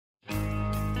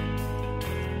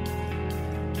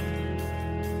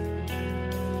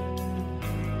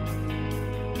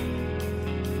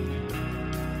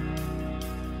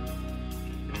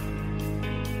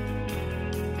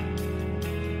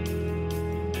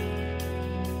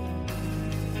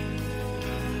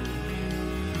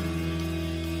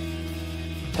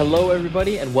Hello,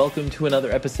 everybody, and welcome to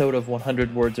another episode of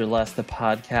 100 Words or Less, the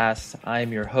podcast. I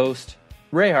am your host,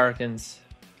 Ray Harkins.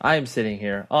 I am sitting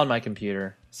here on my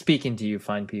computer, speaking to you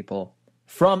fine people,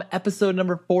 from episode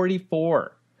number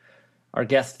 44. Our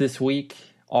guests this week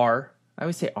are, I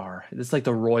always say are, it's like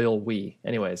the royal we.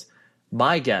 Anyways,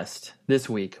 my guest this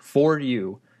week for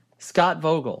you, Scott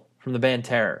Vogel from the band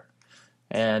Terror.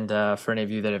 And for any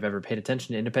of you that have ever paid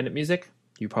attention to independent music,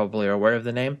 you probably are aware of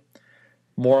the name.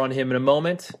 More on him in a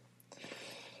moment.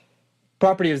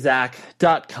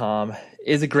 PropertyofZach.com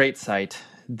is a great site.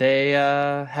 They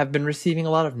have been receiving a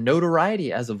lot of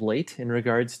notoriety as of late in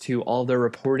regards to all their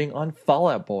reporting on Fall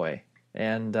Out Boy.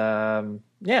 And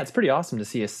it's pretty awesome to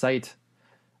see a site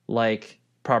like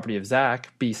Property of Zach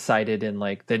be cited in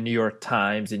like the New York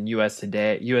Times and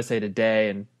USA Today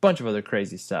and a bunch of other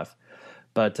crazy stuff.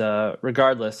 But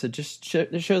regardless, it just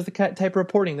it shows the type of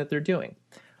reporting that they're doing.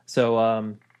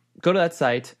 So go to that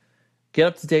site, get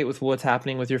up to date with what's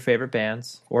happening with your favorite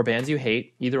bands or bands you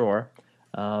hate, either or,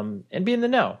 and be in the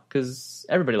know because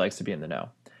everybody likes to be in the know.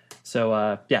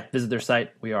 So visit their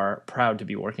site. We are proud to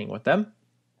be working with them.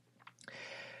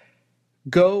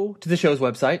 Go to the show's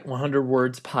website,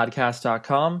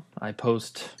 100wordspodcast.com. I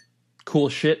post cool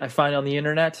shit I find on the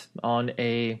internet on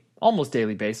a almost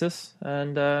daily basis.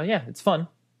 And it's fun.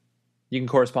 You can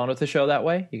correspond with the show that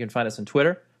way. You can find us on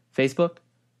Twitter, Facebook,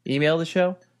 email the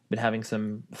show. Been having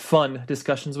some fun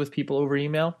discussions with people over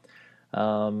email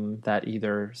that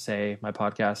either say my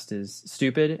podcast is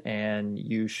stupid and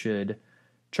you should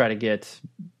try to get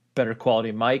better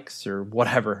quality mics or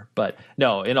whatever. But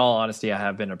no, in all honesty, I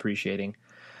have been appreciating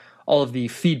all of the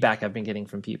feedback I've been getting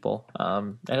from people.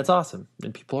 And it's awesome.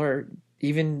 And people are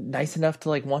even nice enough to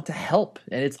like want to help.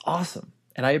 And it's awesome.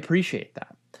 And I appreciate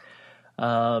that.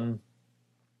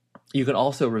 You can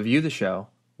also review the show.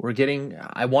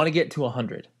 I want to get to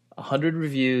 100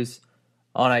 reviews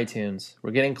on iTunes.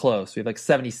 We're getting close. We have like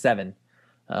 77.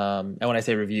 And when I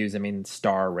say reviews, I mean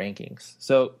star rankings.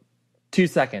 So 2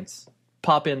 seconds.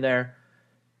 Pop in there,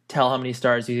 tell how many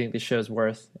stars you think the show's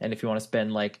worth, and if you want to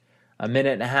spend like a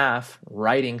minute and a half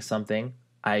writing something,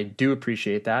 I do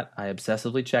appreciate that. I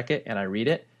obsessively check it and I read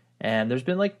it, and there's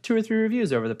been like 2 or 3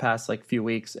 reviews over the past like few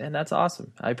weeks, and that's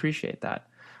awesome. I appreciate that,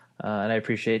 and I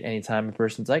appreciate any time a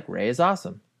person's like, Ray is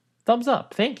awesome. Thumbs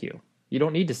up. Thank you. You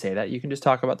don't need to say that. You can just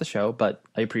talk about the show, but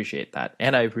I appreciate that,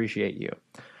 and I appreciate you.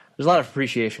 There's a lot of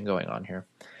appreciation going on here.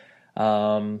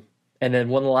 And then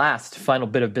one last final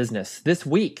bit of business. This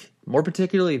week, more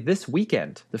particularly this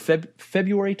weekend, the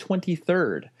February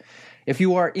 23rd, if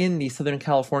you are in the Southern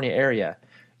California area,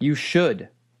 you should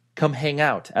come hang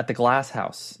out at the Glass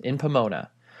House in Pomona.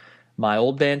 My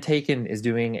old band Taken is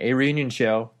doing a reunion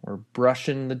show. We're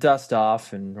brushing the dust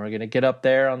off, and we're going to get up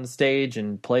there on the stage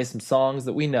and play some songs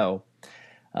that we know.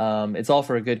 It's all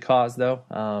for a good cause, though.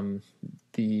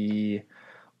 The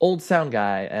old sound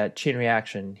guy at Chain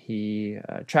Reaction, he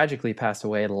tragically passed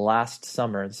away last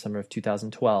summer, the summer of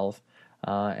 2012,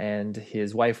 and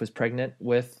his wife was pregnant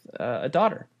with a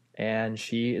daughter, and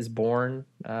she is born,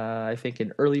 I think,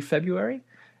 in early February,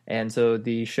 and so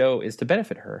the show is to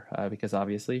benefit her, because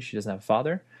obviously she doesn't have a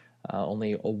father,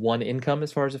 only one income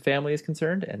as far as a family is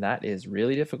concerned, and that is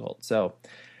really difficult. So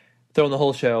throwing the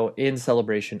whole show in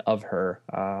celebration of her,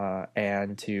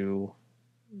 and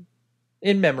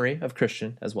in memory of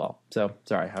Christian as well. So,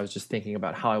 sorry, I was just thinking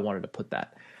about how I wanted to put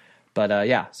that. But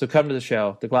so come to the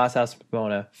show, the Glass House in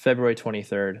Pomona, February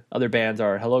 23rd. Other bands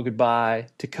are Hello Goodbye,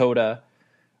 Dakota,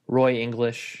 Roy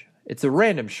English. It's a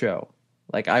random show.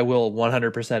 Like, I will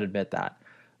 100% admit that.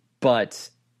 But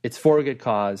it's for a good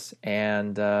cause,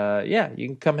 and you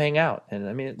can come hang out. And,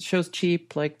 I mean, the show's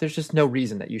cheap. Like, there's just no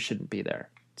reason that you shouldn't be there.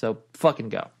 So, fucking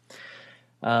go.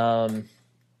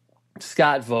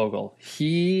 Scott Vogel.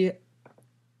 He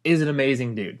is an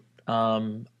amazing dude.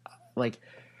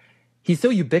 He's so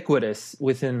ubiquitous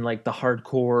within like the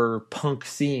hardcore punk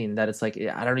scene that it's like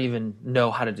I don't even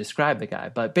know how to describe the guy.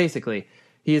 But basically,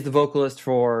 he is the vocalist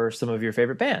for some of your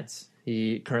favorite bands.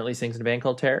 He currently sings in a band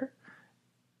called Terror.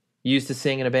 Used to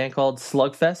sing in a band called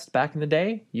Slugfest back in the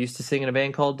day. Used to sing in a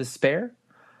band called Despair.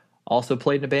 Also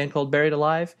played in a band called Buried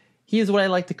Alive. He is what I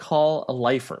like to call a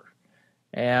lifer.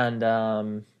 And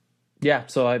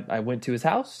so I went to his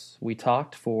house. We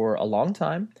talked for a long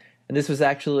time. And this was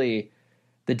actually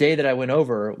the day that I went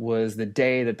over was the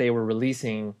day that they were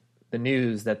releasing the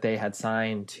news that they had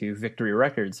signed to Victory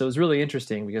Records. So it was really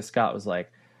interesting because Scott was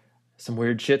like, some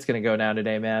weird shit's going to go down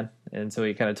today, man. And so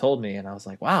he kind of told me, and I was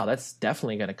like, wow, that's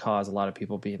definitely going to cause a lot of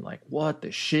people being like, what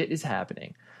the shit is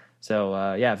happening?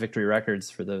 So yeah, Victory Records,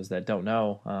 for those that don't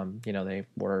know, they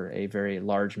were a very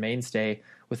large mainstay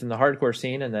within the hardcore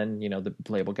scene, and then the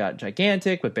label got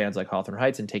gigantic with bands like Hawthorne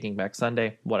Heights and Taking Back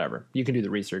Sunday. Whatever, you can do the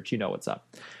research, you know what's up.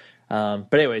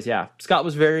 But anyways, yeah, Scott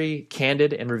was very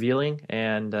candid and revealing,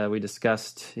 and we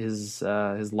discussed his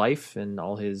life and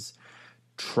all his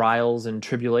trials and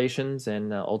tribulations,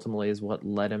 and ultimately is what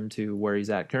led him to where he's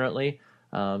at currently.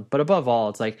 But above all,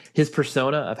 it's like his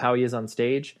persona of how he is on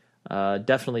stage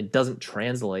definitely doesn't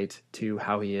translate to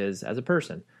how he is as a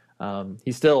person.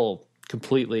 He's still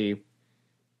completely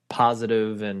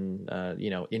positive and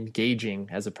engaging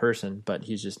as a person, but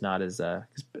he's just not as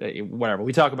whatever.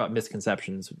 We talk about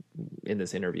misconceptions in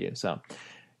this interview, so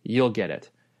you'll get it.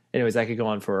 Anyways, I could go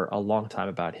on for a long time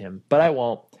about him, but I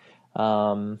won't.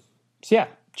 So yeah,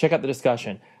 check out the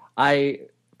discussion. I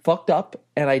fucked up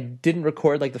and I didn't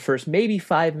record like the first maybe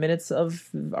 5 minutes of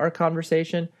our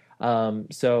conversation.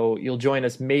 So you'll join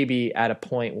us maybe at a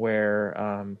point where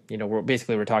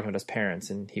we're talking about his parents,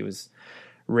 and he was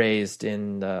raised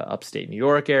in the upstate New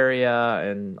York area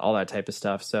and all that type of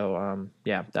stuff. So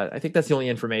I think that's the only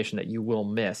information that you will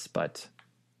miss, but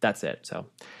that's it. So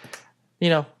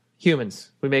humans,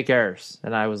 we make errors,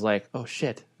 and I was like, oh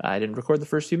shit, I didn't record the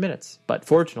first few minutes, but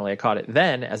fortunately I caught it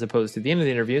then as opposed to the end of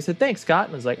the interview. I said, thanks, Scott,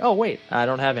 and I was like, oh wait, I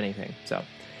don't have anything. So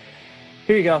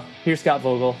here you go. Here's Scott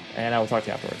Vogel, and I will talk to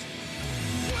you afterwards.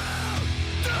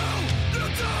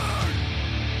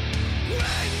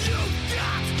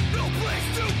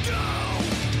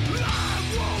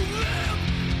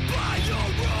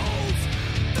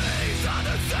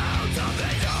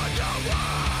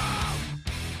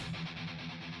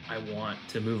 I want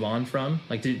to move on from?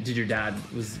 Like, did your dad,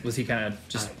 was he kind of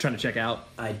just trying to check out?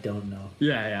 I don't know.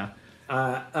 Yeah.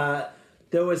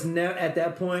 There was never, at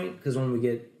that point, because we'll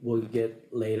get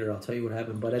later, I'll tell you what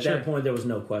happened, but at that point, there was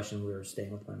no question we were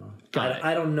staying with my mom.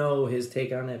 I don't know his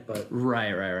take on it, but...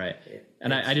 Right.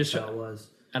 And I just... how it was.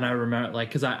 And I remember, like,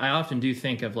 because I often do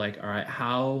think of, like, all right,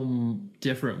 how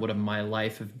different would my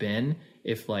life have been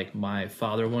if, like, my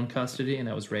father won custody and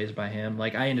I was raised by him.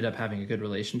 Like, I ended up having a good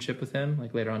relationship with him,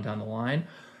 like, later on down the line.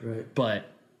 Right.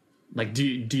 But, like,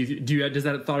 does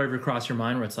that thought ever cross your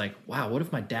mind where it's like, wow, what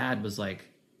if my dad was, like,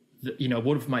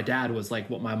 what if my dad was, like,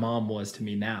 what my mom was to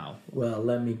me now? Well,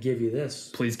 let me give you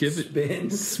this. Please give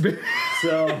it. Spin.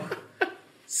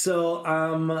 So,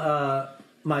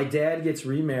 my dad gets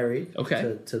remarried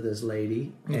to this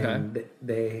lady, and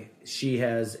she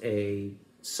has a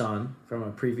son from a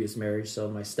previous marriage, so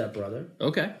my stepbrother.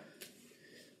 Okay.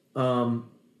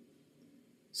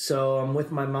 So I'm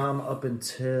with my mom up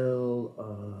until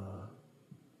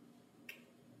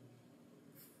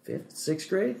 5th, 6th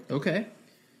grade. Okay.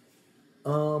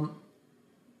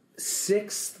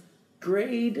 6th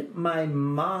grade, my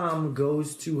mom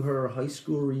goes to her high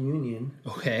school reunion.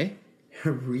 Okay.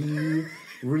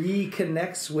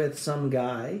 Reconnects with some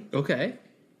guy. Okay.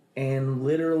 And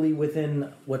literally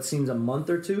within what seems a month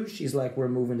or two, she's like, we're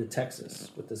moving to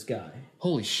Texas with this guy.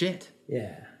 Holy shit.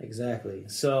 Yeah, exactly.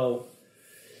 So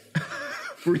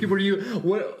were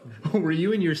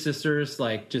you and your sisters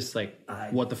like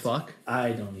what the fuck?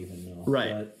 I don't even know.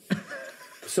 Right. But,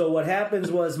 so what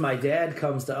happens was my dad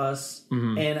comes to us,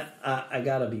 and I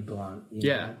gotta be blunt. You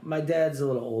know? My dad's a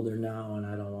little older now, and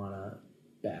I don't want to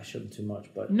bash him too much,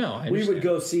 but we would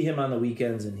go see him on the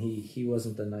weekends, and he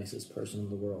wasn't the nicest person in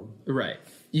the world. Right.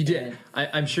 You did.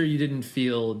 I'm sure you didn't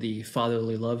feel the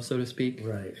fatherly love, so to speak.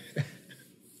 Right.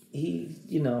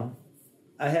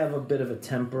 I have a bit of a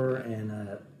temper,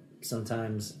 and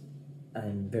sometimes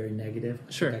I'm very negative.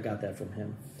 Sure. I got that from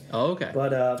him. Oh, okay.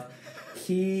 But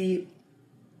he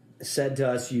said to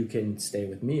us, you can stay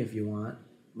with me if you want.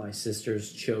 My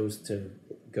sisters chose to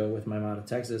go with my mom to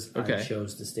Texas. Okay. I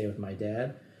chose to stay with my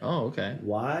dad. Oh, okay.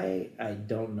 Why? I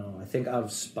don't know. I think out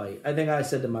of spite. I think I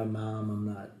said to my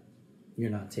mom,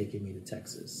 you're not taking me to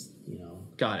Texas,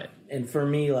 Got it. And for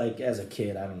me, like, as a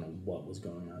kid, I don't know what was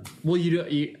going on. Well,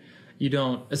 you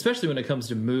don't, especially when it comes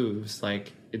to moves,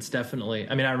 like, it's definitely,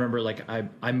 I mean, I remember, like,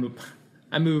 I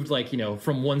moved, like,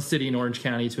 from one city in Orange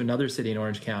County to another city in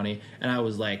Orange County, and I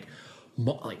was like,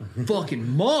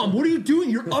 fucking mom, what are you doing?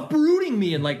 You're uprooting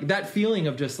me. And like that feeling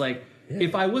of just like,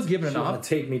 if I was given an option,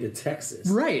 take me to Texas,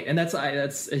 right? And that's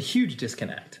a huge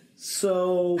disconnect.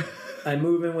 So I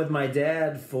move in with my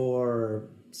dad for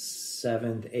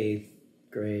 7th, 8th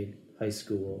grade high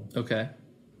school. Okay.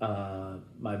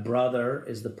 My brother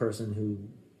is the person who.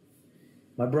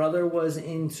 My brother was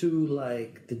into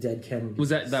like the Dead Kennedys. Was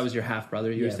that was your half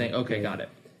brother? You were saying, okay, got it.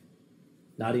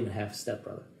 Not even half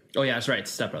stepbrother. Oh yeah, that's right,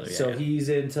 stepbrother. Yeah, so he's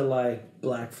into like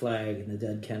Black Flag and the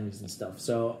Dead Kennedys and stuff.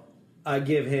 So I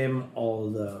give him all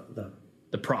the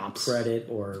the props credit,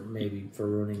 or maybe for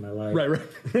ruining my life. Right.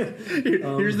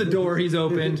 Here's the door. He's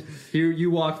opened. Here,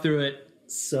 you walk through it.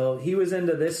 So he was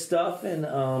into this stuff,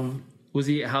 and was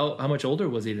he how much older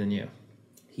was he than you?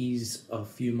 He's a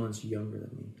few months younger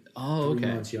than me. Oh, okay.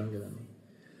 3 months younger than me.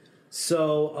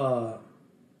 So,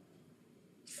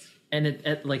 and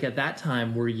at that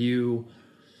time, were you?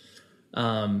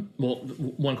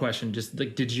 One question, just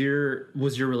like, was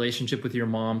your relationship with your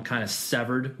mom kind of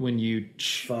severed when you?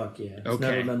 Fuck yeah! It's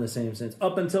never been the same since.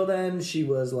 Up until then, she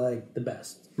was like the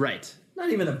best. Right. Not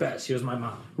even the best. She was my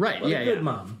mom. Right. But a good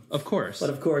mom. Of course.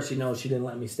 But of course, she didn't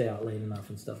let me stay out late enough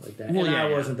and stuff like that. Well, and I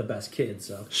wasn't the best kid,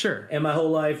 so sure. And my whole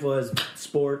life was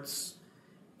sports,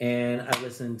 and I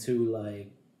listened to like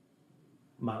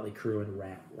Motley Crue and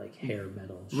rap, like hair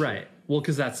metal. Shit. Right. Well,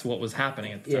 because that's what was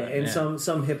happening at the time. Yeah, and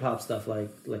some hip hop stuff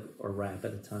like or rap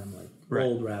at the time, like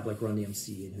old rap, like Run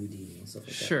DMC and Houdini and stuff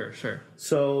like that. Sure.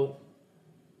 So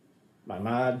my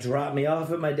mom dropped me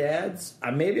off at my dad's.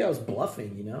 Maybe I was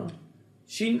bluffing, you know.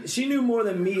 She knew more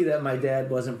than me that my dad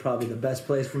wasn't probably the best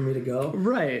place for me to go.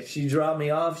 Right. She dropped me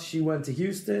off. She went to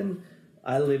Houston.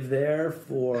 I lived there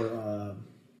for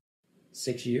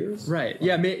 6 years. Right.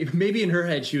 Yeah. Maybe in her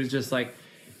head she was just like,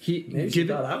 maybe she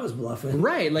thought I was bluffing.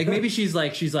 Right. Like maybe she's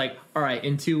like, all right,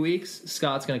 in 2 weeks,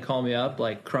 Scott's gonna call me up,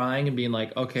 like crying and being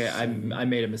like, okay, I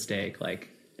made a mistake. Like,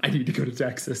 I need to go to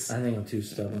Texas. I think I'm too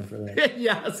stubborn for that.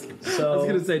 Yes. So I was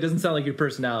gonna say, it doesn't sound like your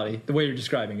personality, the way you're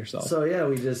describing yourself. So yeah,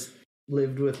 we just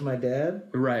lived with my dad.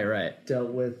 Right.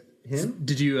 Dealt with him.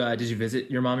 Did you visit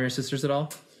your mom or your sisters at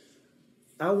all?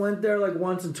 I went there like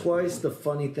once or twice. The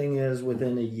funny thing is,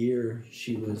 within a year,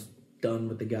 she was done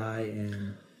with the guy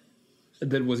and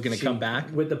then was going to come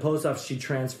back with the post office. She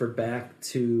transferred back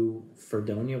to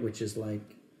Fredonia, which is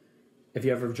like, if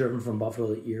you ever driven from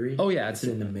Buffalo to Erie. Oh yeah, it's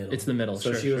in the middle. It's the middle.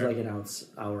 So she was like an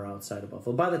hour outside of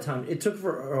Buffalo. By the time it took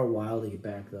for her a while to get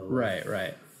back, though.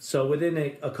 Right. So within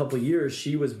a couple years,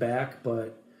 she was back,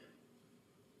 but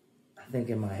I think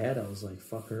in my head I was like,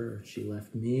 "Fuck her." She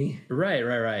left me. Right.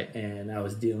 And I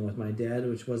was dealing with my dad,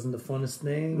 which wasn't the funnest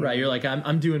thing. Right. You're like,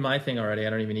 I'm doing my thing already.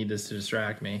 I don't even need this to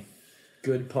distract me.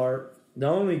 Good part. The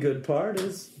only good part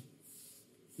is,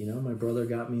 my brother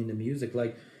got me into music.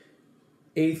 Like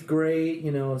 8th grade,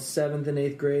 7th and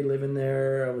 8th grade, living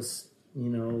there. I was,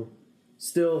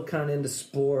 still kind of into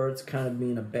sports, kind of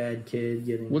being a bad kid,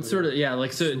 getting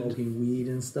smoking weed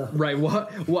and stuff. Right.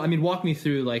 Walk me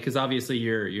through, like, because obviously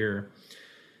junior year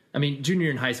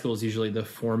in high school is usually the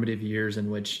formative years in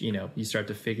which you start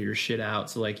to figure your shit out.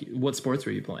 So, like, what sports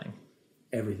were you playing?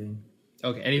 Everything.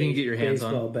 Okay, anything you get your hands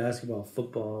on. Baseball, basketball,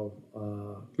 football.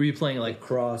 Were you playing like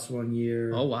lacrosse one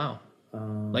year? Oh wow.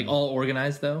 Like all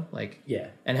organized though, like yeah.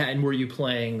 And were you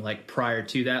playing like prior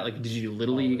to that? Like, did you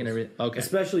Little League and everything? Okay,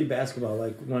 especially basketball.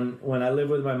 Like when I lived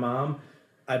with my mom,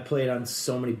 I played on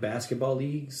so many basketball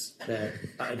leagues that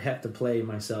I'd have to play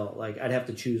myself. Like I'd have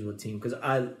to choose what team because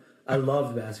I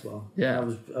loved basketball. Yeah,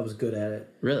 I was good at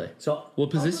it. Really? So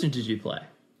what position did you play?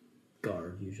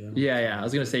 Guard usually. Yeah. I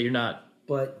was gonna say you're not,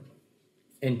 but.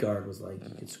 And guard was like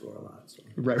you could score a lot. So.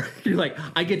 Right. You're like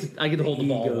I get to hold the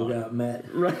ball. Ego got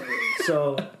met. Right.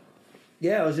 So,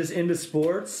 yeah, I was just into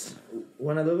sports.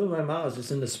 When I lived with my mom, I was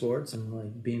just into sports and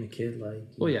like being a kid, like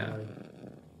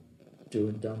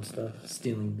doing dumb stuff,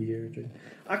 stealing beer. Drinking.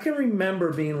 I can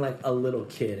remember being like a little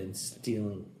kid and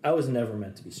stealing. I was never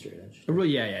meant to be straight edge. Well,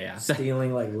 yeah.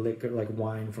 Stealing like liquor, like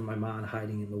wine from my mom,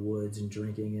 hiding in the woods and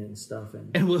drinking it and stuff.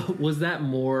 And was that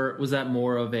more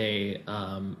of a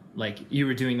like you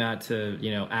were doing that to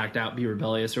act out, be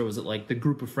rebellious, or was it like the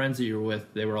group of friends that you were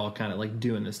with? They were all kind of like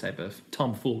doing this type of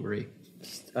tomfoolery.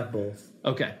 Both.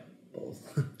 Okay.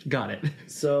 Both. Got it.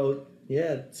 So.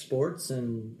 Yeah, sports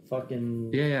and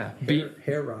fucking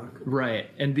hair rock. Right.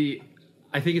 And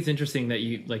I think it's interesting that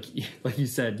you like you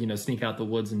said, sneak out the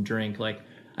woods and drink. Like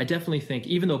I definitely think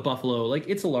even though Buffalo, like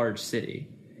it's a large city,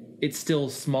 it's still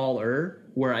smaller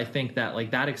where I think that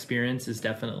like that experience is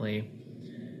definitely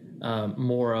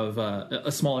more of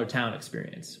a smaller town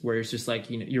experience where it's just like,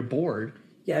 you're bored.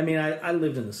 Yeah, I mean, I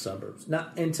lived in the suburbs.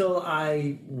 Not until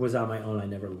I was on my own. I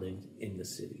never lived in the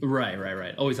city.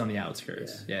 Right. Always on the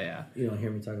outskirts. Yeah. You don't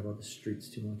hear me talk about the streets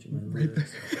too much in my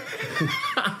lyrics.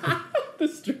 The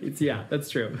streets, yeah, that's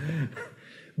true.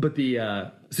 But do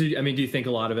you think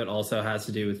a lot of it also has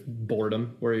to do with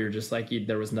boredom, where you're just like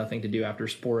there was nothing to do after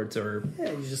sports, or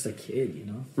you're just a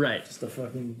kid, right? Just a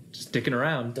fucking sticking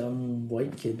around, dumb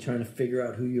white kid trying to figure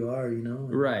out who you are,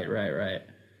 Right.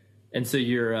 And so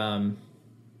you're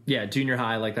junior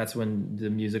high, like that's when the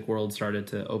music world started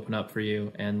to open up for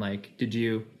you. And like, did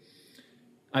you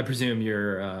I presume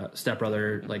your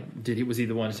stepbrother, like, was he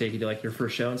the one to take you to like your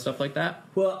first show and stuff like that?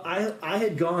 Well, I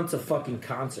had gone to fucking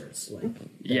concerts, like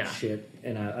that shit,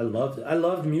 and I loved it. I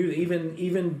loved music,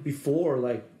 even before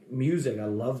like music. I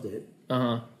loved it.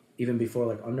 Even before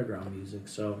like underground music.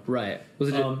 So right. Was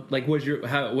it like was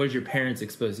your parents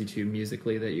exposed you to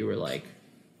musically that you were like?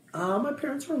 My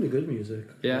parents were into good music.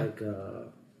 Yeah. Like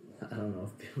I don't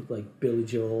know, like Billy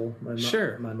Joel.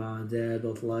 My mom and dad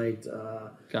both liked.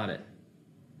 Got it.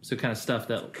 So kind of stuff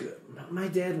that... My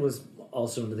dad was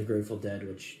also into the Grateful Dead,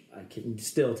 which I can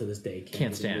still to this day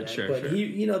can't stand. Sure, but sure.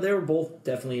 He, they were both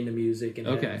definitely into music and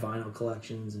had vinyl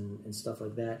collections and stuff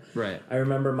like that. Right. I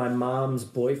remember my mom's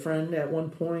boyfriend at one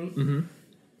point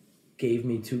gave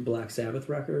me 2 Black Sabbath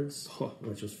records,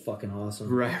 which was fucking awesome.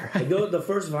 Right. Like, the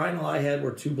first vinyl I had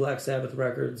were 2 Black Sabbath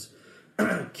records,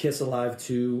 Kiss Alive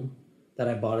 2, that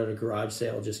I bought at a garage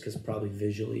sale just because probably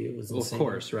visually it was insane. Of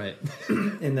course, right.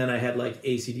 And then I had like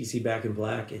AC/DC Back in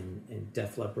Black and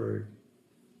Def Leppard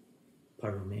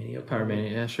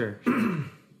Pyromania. Yeah, sure.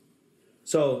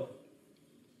 So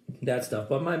that stuff.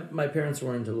 But my parents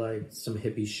were into like some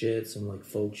hippie shit, some like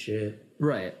folk shit.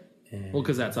 Right. And well,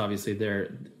 because that's obviously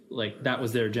that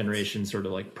was their generation sort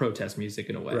of like protest music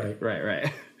in a way.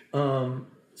 Right.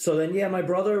 So then, my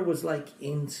brother was like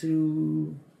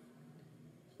into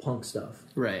punk stuff.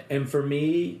 Right. And for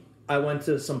me, I went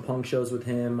to some punk shows with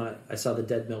him. I saw the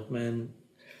Dead Milkmen.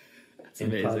 That's in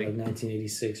amazing. Probably like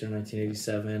 1986 or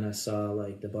 1987. I saw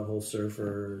like the Butthole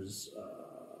Surfers.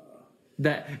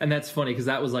 That's funny because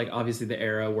that was like obviously the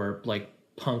era where like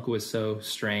punk was so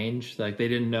strange. Like they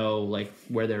didn't know like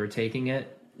where they were taking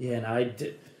it. Yeah, and I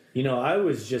did. I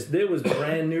was just, it was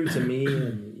brand new to me,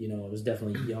 and it was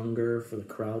definitely younger for the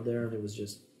crowd there, and it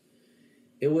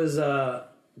was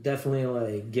definitely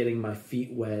like getting my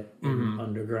feet wet in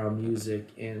underground music,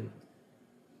 and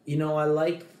I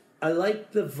like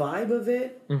the vibe of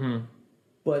it,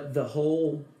 but the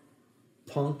whole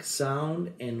punk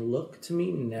sound and look to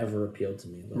me never appealed to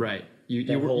me. Like, right.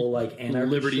 You whole like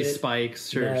anarchy Liberty shit, Spikes,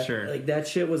 sure. Like that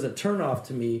shit was a turnoff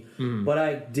to me. But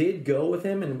I did go with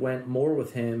him and went more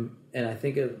with him, and I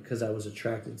think because I was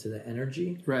attracted to the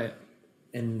energy. Right.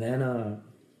 And then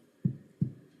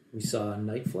we saw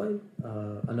Night Flight,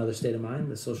 Another State of Mind,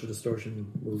 the Social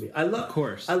Distortion movie. Of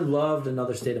course. I loved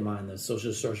Another State of Mind, the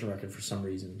Social Distortion record, for some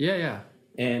reason. Yeah.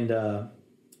 And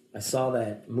I saw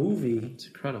that movie. It's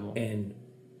incredible. And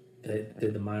they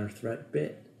did the Minor Threat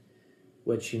bit,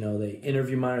 which, they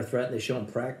interview Minor Threat, and they show him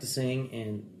practicing,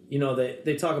 and,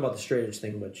 they talk about the straight edge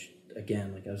thing, which,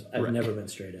 again, like I've never been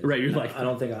straight edge. Right, you're like... I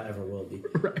don't think I ever will be.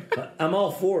 Right. But I'm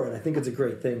all for it. I think it's a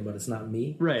great thing, but it's not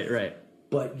me. Right.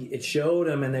 But it showed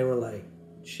them, and they were like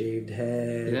shaved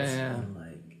heads. Yeah.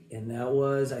 And that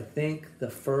was, I think,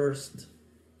 the first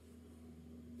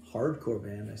hardcore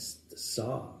band I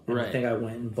saw. And I think I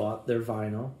went and bought their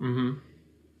vinyl.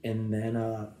 And then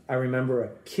I remember a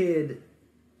kid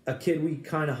we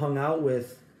kind of hung out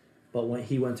with, but when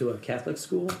he went to a Catholic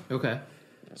school. Okay.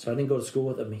 So I didn't go to school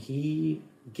with him. He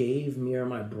gave me or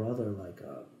my brother like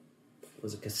a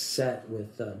cassette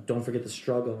with Don't Forget the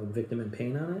Struggle and Victim in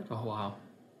Pain on it. Oh, wow.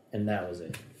 And that was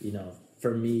it.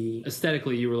 For me...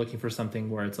 Aesthetically, you were looking for something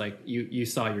where it's like you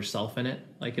saw yourself in it,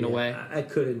 like in a way? I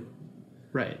couldn't...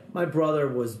 Right. My brother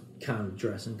was kind of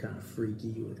dressing kind of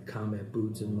freaky with combat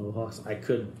boots and mohawks. I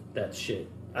couldn't... That shit.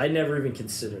 I never even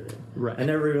considered it. Right. I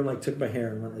never even took my hair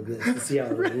and went like this to see how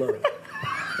it would look.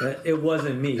 It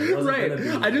wasn't me. It wasn't right. Gonna be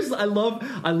me.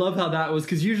 I love how that was,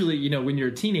 because usually, when you're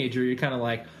a teenager, you're kind of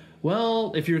like,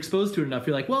 well, if you're exposed to it enough,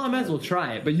 you're like, well, I might as well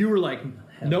try it. But you were like,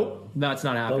 nope, that's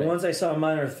not happening. But once I saw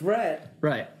Minor Threat,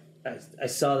 right, I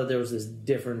saw that there was this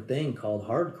different thing called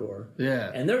hardcore. Yeah.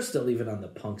 And they're still even on the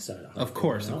punk side of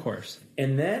hardcore. Of course.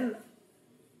 And then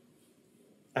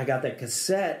I got that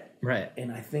cassette. Right.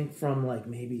 And I think from like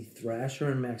maybe Thrasher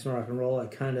and Maximum Rock and Roll, I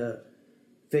kind of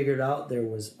figured out there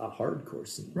was a hardcore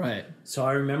scene. Right. So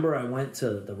I remember I went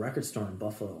to the record store in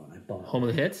Buffalo and I bought Home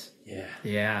of the Hits?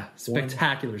 Yeah.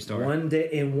 Spectacular store.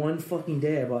 One fucking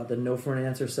day I bought the No for an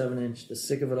Answer 7-inch, the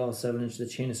Sick of It All 7-inch, the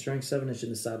Chain of Strength 7-inch,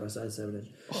 and the Side by Side 7-inch.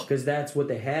 Because that's what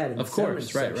they had in the 7-inch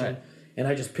section. Right. And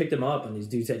I just picked them up, and these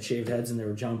dudes had shaved heads, and they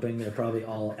were jumping. They're probably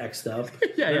all X'd up.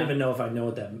 I don't even know if I know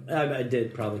what that... I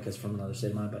did probably because from Another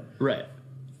State of Mind, but... Right.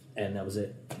 And that was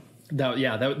it.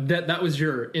 That was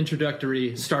your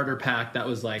introductory starter pack. That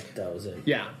was like... That was it.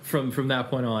 Yeah, from that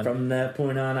point on. From that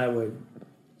point on, I would,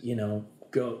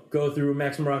 go through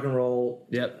Maximum Rock and Roll.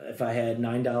 Yep. If I had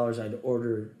 $9, I'd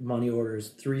order money orders,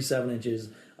 3 7-inches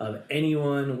of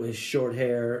anyone with short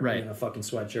hair and a fucking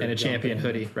sweatshirt. And a Champion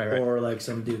hoodie. Right. Or like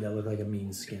some dude that looked like a mean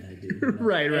skinhead dude.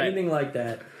 Right. Anything like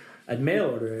that. I'd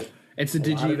mail order it. A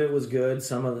lot of it was good.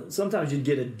 Sometimes you'd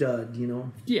get a dud, you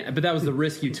know. Yeah, but that was the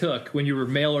risk you took when you were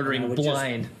mail ordering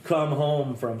blind. Just come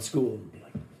home from school and be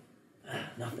like,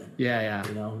 nothing. Yeah.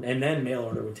 You know, and then mail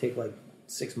order would take like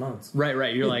 6 months.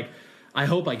 Right. You're like, I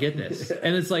hope I get this.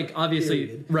 And it's like,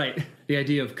 obviously, right. The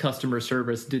idea of customer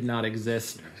service did not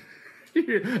exist.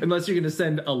 Unless you're going to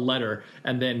send a letter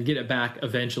and then get it back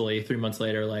eventually 3 months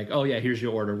later, like, oh yeah, here's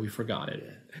your order. We forgot it.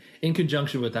 Yeah. In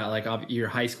conjunction with that, like your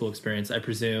high school experience, I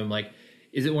presume, like,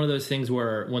 is it one of those things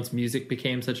where once music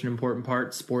became such an important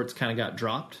part, sports kind of got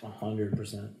dropped?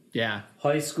 100%. Yeah.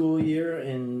 High school year,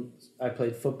 and I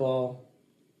played football,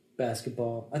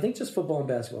 basketball. I think just football and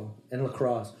basketball and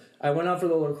lacrosse. I went out for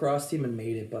the lacrosse team and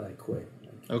made it, but I quit.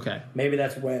 Okay. Maybe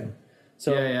that's when.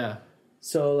 So yeah.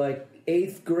 So like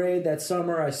 8th grade that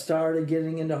summer, I started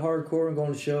getting into hardcore and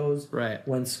going to shows. Right.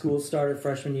 When school started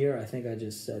freshman year, I think I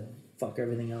just said fuck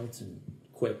everything else and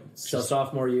quit. So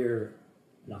sophomore year,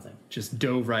 nothing. Just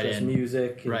dove right in. Just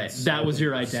music. Right. That was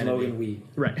your identity. Smoking weed.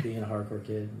 Right. Being a hardcore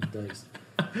kid. Dice.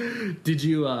 Did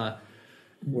you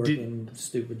working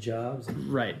stupid jobs?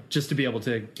 Right. Just to be able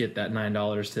to get that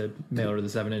 $9 to mail order the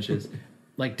 7 inches.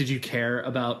 Like, did you care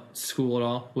about school at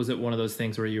all? Was it one of those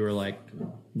things where you were like,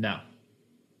 no?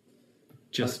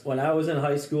 Just when I was in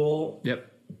high school.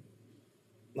 Yep.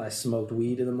 I smoked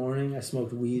weed in the morning. I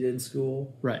smoked weed in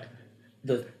school. Right.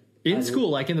 In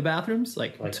school, like in the bathrooms?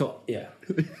 Yeah.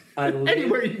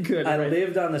 Anywhere you could. I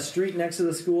lived on the street next to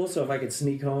the school, so if I could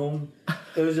sneak home,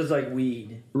 it was just like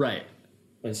weed. Right.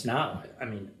 But it's not. I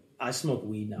mean, I smoke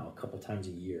weed now a couple times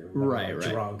a year. Right.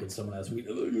 Drunk and someone has weed.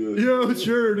 Yeah,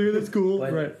 sure, dude. That's cool.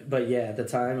 But yeah, at the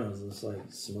time, I was just like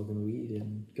smoking weed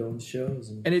and going to shows.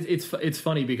 And it's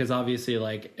funny because obviously,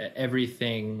 like,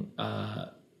 everything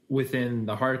within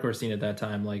the hardcore scene at that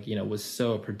time, like, you know, was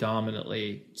so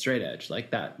predominantly straight edge.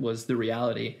 Like, that was the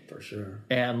reality. For sure.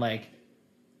 And, like,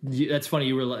 that's funny.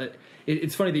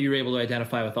 It's funny that you were able to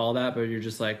identify with all that, but you're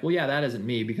just like, well, yeah, that isn't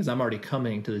me because I'm already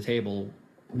coming to the table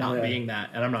not being that,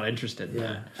 and I'm not interested in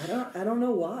that. I don't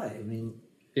know why. I mean,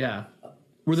 yeah.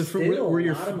 Were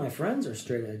a lot of my friends are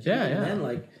straight edge. Yeah. And then,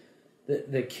 like,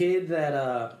 the kid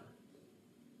that,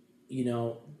 you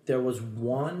know, there was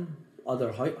one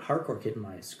other hardcore kid in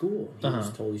my school. He was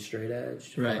totally straight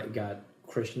edge. Right. Got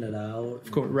Christianed out.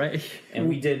 Of course, right. And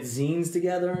we did zines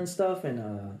together and stuff.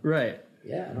 And right.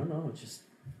 Yeah, I don't know. Just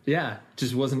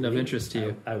wasn't of interest to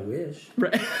you. I wish.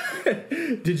 Right.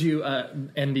 Did you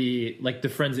and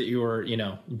the friends that you were, you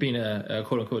know, being a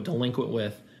quote unquote delinquent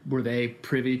with, were they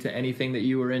privy to anything that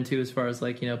you were into as far as,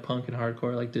 like, you know, punk and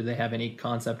hardcore? Like, did they have any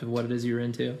concept of what it is you were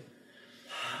into?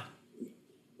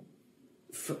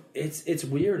 It's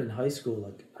weird in high school.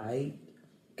 Like, I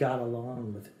got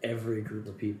along with every group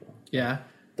of people. Yeah.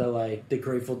 The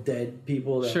Grateful Dead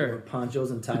people that wore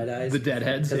ponchos and tie-dyes. The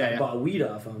Deadheads. Because I bought weed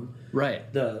off them.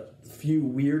 Right. The few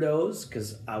weirdos,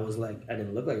 because I was like, I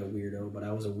didn't look like a weirdo, but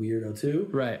I was a weirdo too.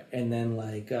 Right. And then,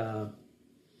 like, the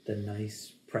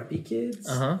nice preppy kids.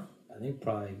 Uh-huh. I think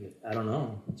probably, I don't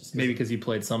know. Just maybe because you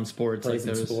played some sports.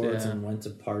 And went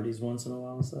to parties once in a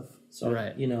while and stuff. So,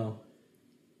 right. You know,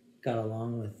 got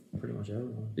along with pretty much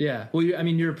everyone. Yeah. Well,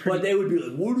 you're pretty... But they would be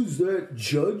like, what is that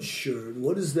Judge shirt?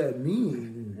 What does that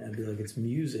mean? And I'd be like, it's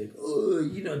music. Oh,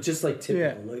 you know, just like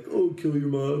typical. Yeah. Like, oh, kill your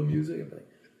mom music. I'd be like,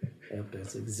 yep,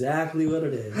 that's exactly what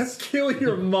it is. Kill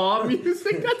your mom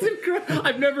music? That's incredible.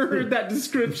 I've never heard that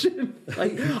description.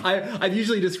 Like, I've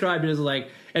usually described it as, like,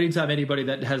 anytime anybody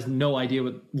that has no idea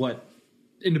what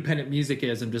independent music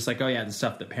is, I'm just like, oh yeah, the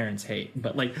stuff that parents hate.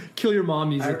 But, like, kill your mom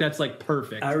music, that's, like,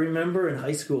 perfect. I remember in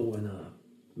high school when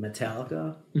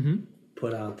Metallica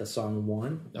put out the song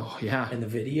One. Oh yeah. In the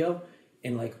video,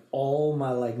 and, like, all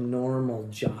my, like, normal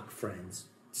jock friends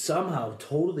somehow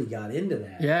totally got into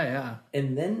that. Yeah.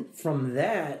 And then from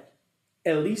that,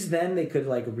 at least then they could,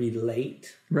 like,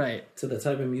 relate right to the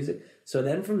type of music. So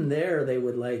then from there, they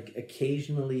would, like,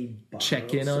 occasionally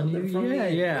check in on you.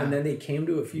 Yeah. And then they came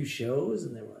to a few shows,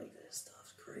 and they were like, this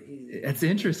stuff's crazy. That's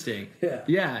interesting.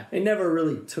 Yeah. They never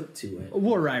really took to it.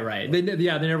 Well, right. They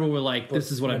never were like,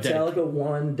 this is what I'm doing. Metallica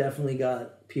 1 definitely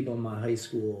got people in my high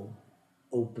school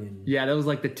open. Yeah, that was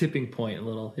like the tipping point a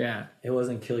little. Yeah. It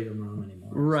wasn't kill your mom anymore.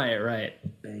 Right.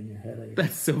 Bang your head out.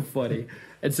 That's so funny.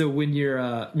 And so when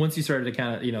you're, once you started to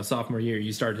kind of, you know, sophomore year,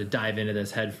 you started to dive into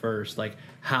this head first. Like,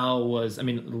 how was, I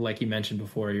mean, like you mentioned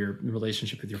before, your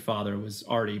relationship with your father was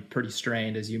already pretty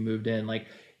strained as you moved in. Like,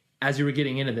 as you were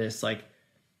getting into this, like,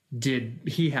 did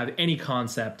he have any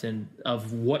concept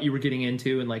of what you were getting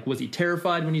into? And, like, was he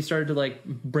terrified when you started to, like,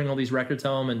 bring all these records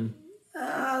home? And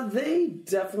they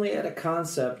definitely had a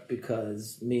concept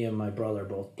because me and my brother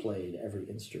both played every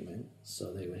instrument,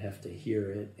 so they would have to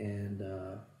hear it. And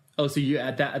Oh, so you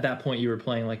at that point you were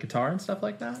playing like guitar and stuff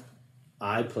like that?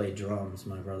 I played drums.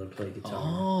 My brother played guitar.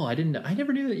 Oh, I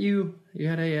never knew that you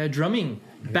had a drumming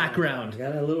background. I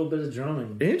got a little bit of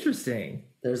drumming. Interesting.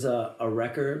 There's a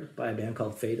record by a band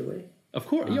called Fade Away. Of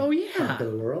course. Oh, yeah. Top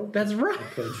of the World. That's right. I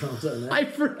played drums on that. I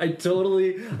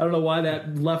don't know why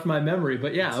that left my memory,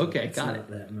 but yeah, okay, got it.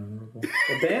 That memorable.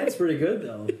 The band's pretty good,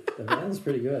 though. The band's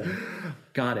pretty good.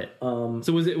 Got it.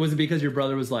 So was it because your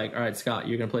brother was like, all right, Scott,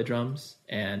 you're gonna play drums,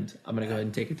 and I'm gonna go ahead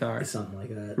and take guitar, something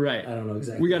like that, right? I don't know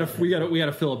exactly. We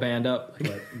gotta fill a band up,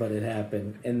 but it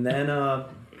happened, and then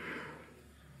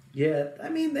yeah, I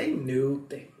mean they knew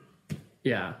they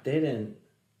didn't.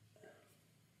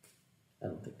 I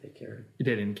don't think they cared.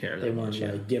 They didn't care. They weren't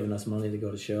like giving us money to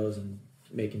go to shows and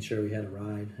making sure we had a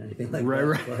ride, anything like that.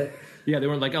 Right. But, yeah, they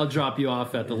weren't like, I'll drop you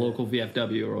off at the local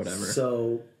VFW or whatever.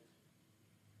 So.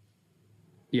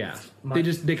 Yeah,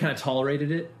 they kind of tolerated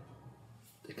it.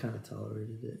 They kind of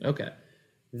tolerated it. Okay.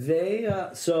 They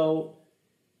so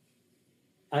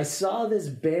I saw this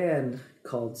band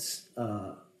called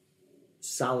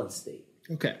Solid State.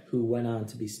 Okay. Who went on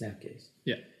to be Snapcase.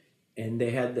 Yeah. And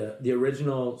they had the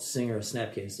original singer of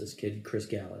Snapcase, this kid Chris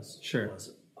Gallus. Sure.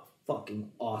 Was a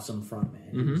fucking awesome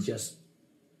frontman. Mm-hmm. He just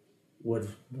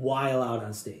would while out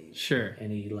on stage. Sure.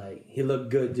 And he looked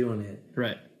good doing it.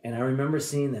 Right. And I remember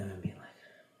seeing them and being like,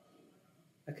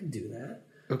 I could do that.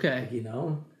 Okay.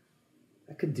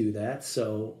 I could do that.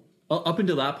 So up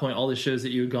until that point, all the shows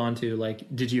that you had gone to,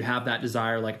 like, did you have that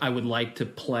desire? Like, I would like to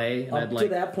play. And up to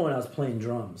that point, I was playing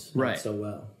drums, right? Not so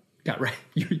well. Got right.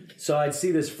 So I'd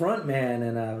see this front man,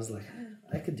 and I was like,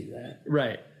 I could do that.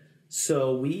 Right.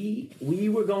 So we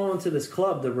were going to this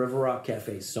club, the River Rock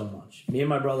Cafe, so much. Me and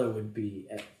my brother would be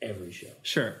at every show.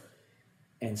 Sure.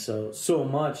 And so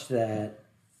much that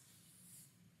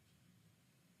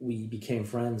we became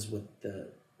friends with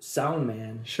the sound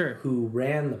man, sure, who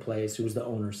ran the place, who was the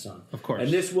owner's son. Of course.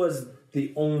 And this was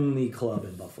the only club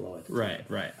in Buffalo at the time.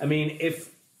 Right. I mean,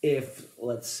 if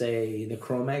let's say the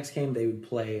Chromax came, they would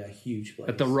play a huge place.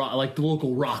 At the rock, like the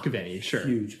local rock venue, sure.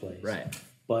 Huge place. Right.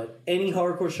 But any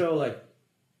hardcore show, like,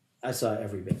 I saw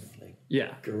every band. Like,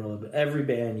 yeah. Gorilla, every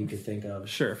band you could think of.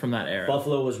 Sure, from that era.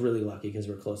 Buffalo was really lucky because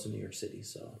we're close to New York City,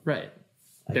 so. Right.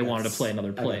 They wanted to play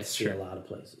another place. Sure. A lot of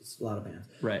places, a lot of bands.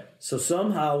 Right. So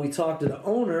somehow we talked to the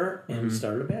owner and we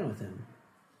started a band with him.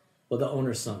 Well, the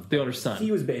owner's son. The owner's son.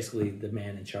 He was basically the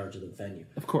man in charge of the venue.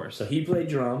 Of course. So he played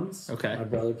drums. Okay. My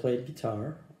brother played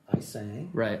guitar. I sang.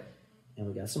 Right. And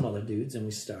we got some other dudes and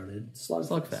we started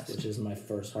Slugfest, which is my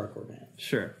first hardcore band.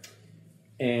 Sure.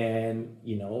 And,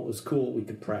 it was cool. We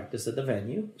could practice at the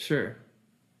venue. Sure.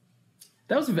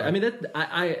 That was, I mean,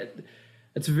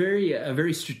 it's a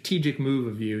very strategic move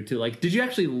of you to, like, did you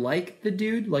actually like the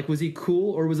dude? Like, was he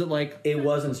cool, or was it like... It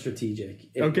wasn't strategic.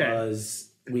 It was,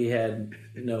 we had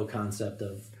no concept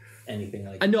of anything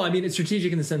like that. No, I mean, it's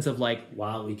strategic in the sense of, like...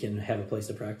 Wow, we can have a place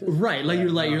to practice? Right, like, you're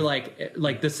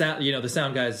like the sound, the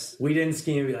sound guys... We didn't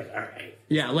scheme and be like, all right.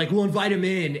 Yeah, like, we'll invite him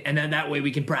in, and then that way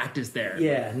we can practice there.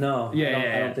 Yeah, no.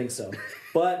 I don't think so.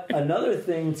 But another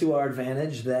thing to our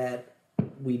advantage that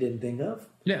we didn't think of...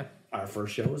 Yeah. Our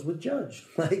first show was with Judge.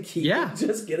 Like, he could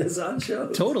just get us on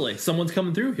shows. Totally. Someone's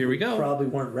coming through. Here we go. Probably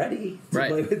weren't ready to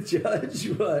play with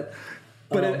Judge, but...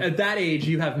 But at that age,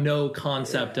 you have no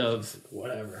concept of...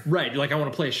 Whatever. Right. Like, I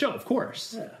want to play a show, of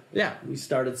course. Yeah. We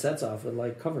started sets off with,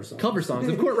 like, cover songs. Cover songs,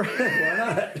 of course. Right. Why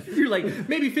not? You're like,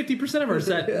 maybe 50% of our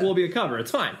set will be a cover.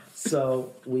 It's fine.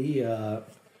 So, we... And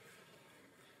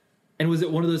was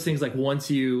it one of those things, like, once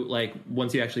you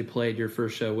actually played your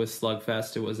first show with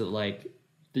Slugfest, or was it like...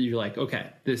 You're like, okay,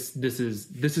 this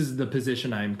is the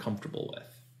position I'm comfortable with,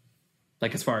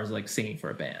 like, as far as, like, singing for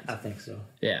a band. I think so.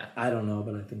 Yeah. I don't know,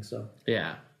 but I think so.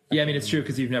 Yeah. Yeah, I mean, it's true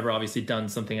because you've never obviously done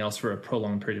something else for a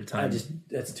prolonged period of time.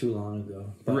 That's too long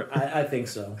ago. But I think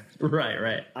so.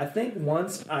 Right. I think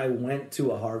once I went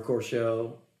to a hardcore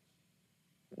show,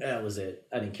 that was it.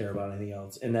 I didn't care about anything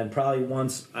else. And then probably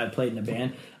once I played in a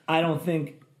band, I don't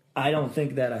think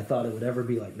that I thought it would ever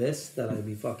be like this, that I'd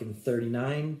be fucking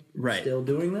 39 still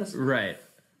doing this. Right.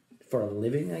 For a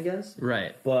living, I guess.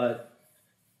 Right. But,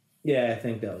 yeah, I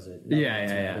think that was it.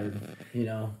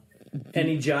 Yeah.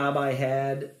 Any job I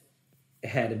had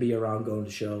to be around going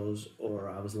to shows, or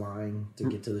I was lying to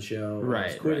get to the show, or I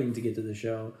was quitting to get to the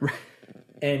show. Right.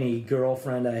 Any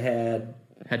girlfriend I had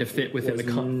to fit within the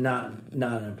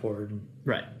not important.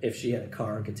 Right. If she had a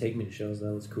car and could take me to shows,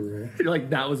 that was cool.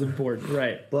 Like, that was important.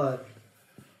 Right. But,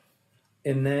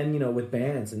 and then, with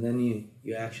bands, and then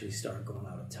you actually start going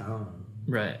out of town.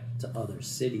 Right. To other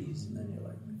cities, and then you're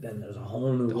like, then there's a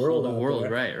whole new world. Whole new world,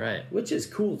 right. Which is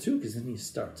cool, too, because then you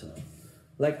start to,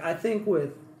 like, I think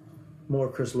with more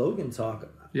Chris Logan talk,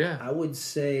 I would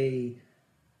say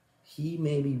he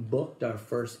maybe booked our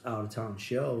first out-of-town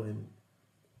show, and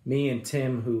me and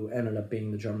Tim, who ended up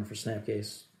being the drummer for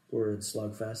Snapcase, were in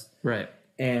Slugfest. Right.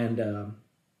 And,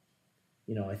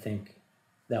 I think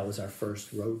that was our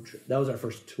first road trip. That was our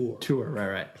first tour.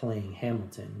 Right. Playing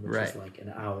Hamilton, which is like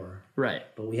an hour. Right.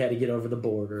 But we had to get over the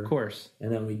border. Of course.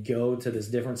 And then we'd go to this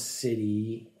different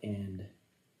city, and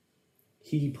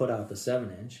he put out the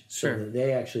 7-inch. So that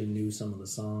they actually knew some of the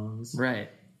songs. Right.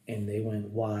 And they went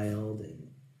wild.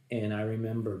 And I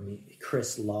remember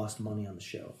Chris lost money on the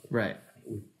show. Right.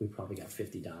 We probably got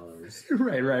 $50.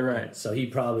 Right. So he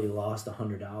probably lost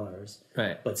 $100.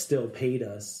 Right. But still paid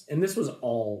us. And this was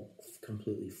all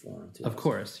completely foreign to us. Of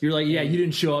course. You're like, you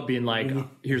didn't show up being like,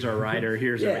 here's our rider,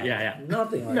 here's our... Yeah.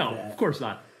 Nothing like that. No, of course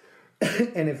not.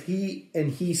 And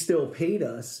he still paid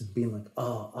us, being like,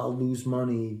 oh, I'll lose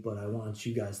money, but I want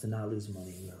you guys to not lose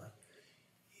money. And we're like,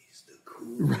 he's the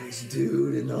coolest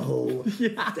dude in the whole...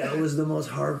 That was the most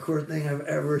hardcore thing I've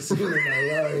ever seen in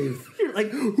my life. You're like,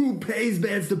 who pays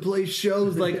bands to play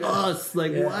shows like us?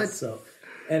 Like, what? So,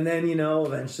 and then,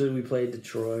 eventually we played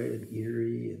Detroit and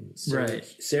Erie and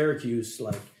Syracuse.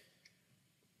 Like,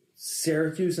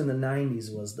 Syracuse in the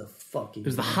 90s was the fucking... It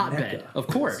was the hotbed, of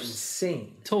course. It was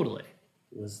insane. Totally.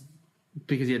 It was...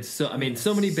 Because you had so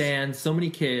many bands, so many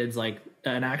kids, like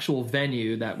an actual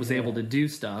venue that was able to do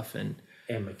stuff. And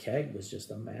McKeag was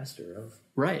just a master of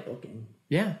booking.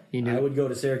 Yeah. He knew. I would go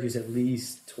to Syracuse at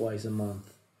least twice a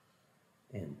month.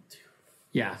 And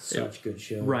such good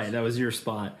shows. Right, that was your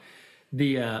spot.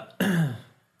 I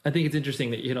think it's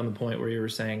interesting that you hit on the point where you were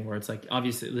saying where it's like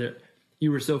obviously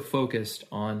you were so focused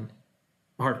on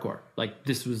hardcore. Like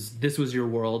this was your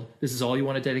world. This is all you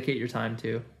want to dedicate your time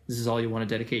to. This is all you want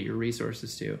to dedicate your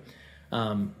resources to.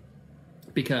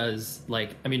 Because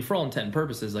for all intent and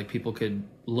purposes, like people could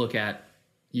look at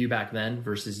you back then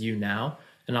versus you now,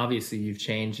 and obviously you've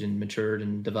changed and matured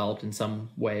and developed in some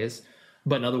ways.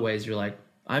 But in other ways, you're like,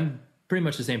 I'm pretty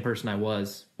much the same person I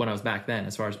was when I was back then,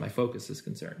 as far as my focus is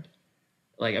concerned.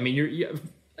 Like, you're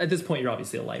at this point, you're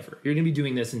obviously a lifer. You're going to be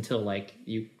doing this until like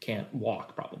you can't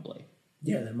walk, probably.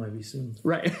 Yeah, that might be soon.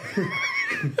 Right.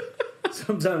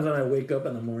 Sometimes when I wake up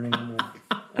in the morning, I'm like,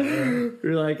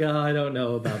 you're like, oh, I don't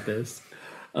know about this.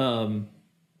 And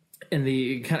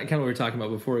the kind of what we were talking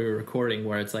about before we were recording,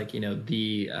 where it's like,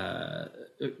 because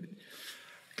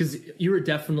you were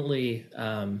definitely,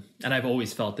 and I've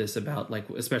always felt this about like,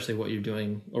 especially what you're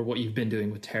doing or what you've been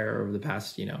doing with Terror over the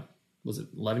past, was it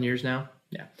 11 years now?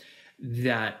 Yeah.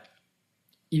 That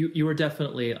you were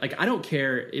definitely like, I don't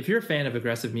care if you're a fan of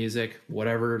aggressive music,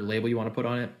 whatever label you want to put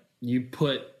on it, you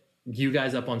put you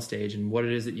guys up on stage and what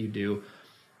it is that you do,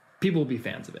 people will be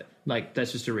fans of it. Like,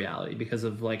 that's just a reality because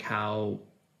of like how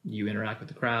you interact with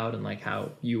the crowd and like how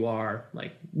you are,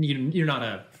 like you're not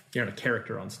a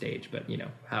character on stage, but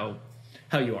how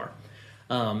you are.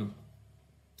 And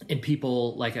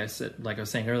people, like I was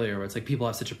saying earlier, where it's like people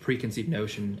have such a preconceived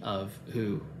notion of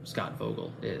who Scott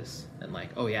Vogel is, and like,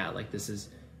 oh yeah, like this is,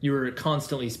 you were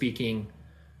constantly speaking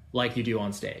like you do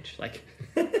on stage, like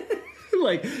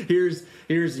like here's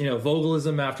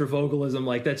Vogelism after Vogelism,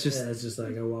 like that's just it's just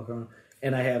like I walk around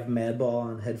and I have Madball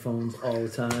on headphones all the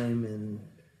time, and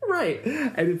right,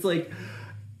 and it's like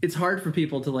it's hard for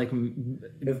people to like.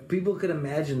 If people could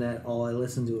imagine that all I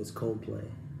listen to is Coldplay,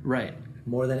 right,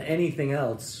 more than anything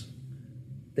else,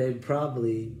 they'd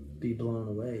probably be blown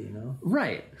away,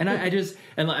 Right. And I just,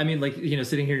 and I mean, like,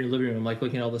 sitting here in your living room, like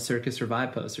looking at all the Circus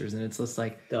Survive posters, and it's just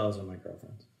like, those are my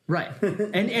girlfriends. Right.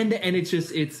 and it's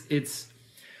just, it's,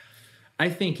 I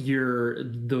think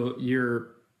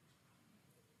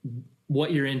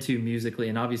what you're into musically,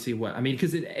 and obviously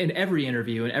because in every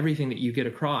interview and everything that you get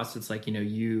across, it's like,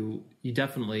 you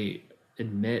definitely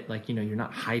admit, like, you're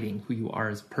not hiding who you are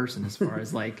as a person as far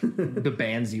as like the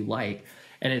bands you like.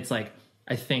 And it's like,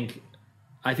 I think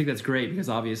that's great because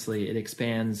obviously it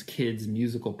expands kids'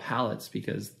 musical palettes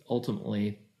because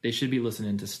ultimately they should be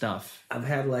listening to stuff. I've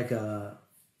had like the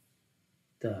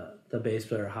bass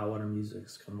player Hot Water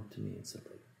Music's come up to me and said,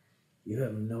 like, you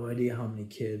have no idea how many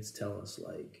kids tell us,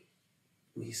 like,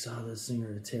 we saw the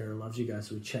singer of Terror loves you guys,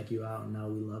 so we check you out and now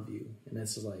we love you. And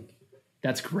it's like,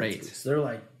 that's great. They're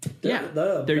like,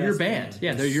 they're your band.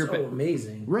 Yeah, they're your band.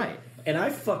 Amazing. Right. And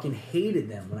I fucking hated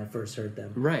them when I first heard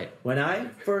them. Right. When I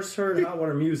first heard Hot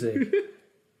Water Music,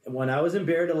 when I was in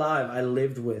Buried Alive, I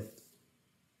lived with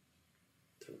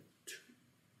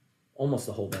almost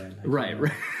the whole band. Right.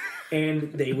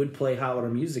 And they would play Hot Water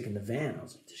Music in the van. I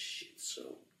was like, this shit's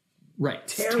so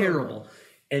terrible.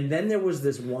 And then there was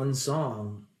this one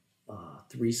song,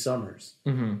 3 Summers,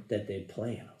 that they'd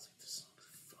play, and I was like, this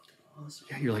song's fucking awesome.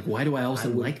 Yeah, you're like, why do I also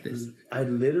like this? I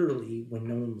literally, when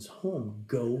no one was home,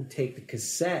 go take the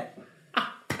cassette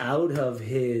out of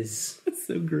his That's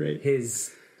so great.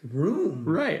 His room,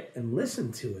 right, and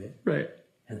listen to it, right,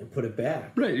 and then put it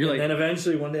back, right. You're and then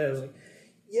eventually one day I was like,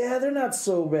 yeah, they're not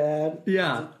so bad.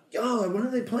 Yeah. Like, oh, when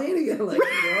are they playing again? Like,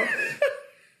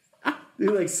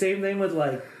 dude, like same thing with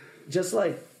like just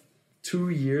like 2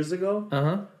 years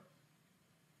ago.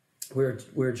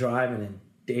 We're driving and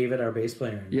David, our bass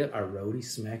player, and our roadie,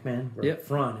 Smackman, were up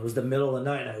front. It was the middle of the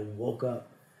night, and I woke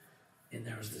up, and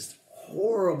there was this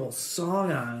horrible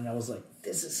song on, and I was like,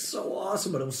 "This is so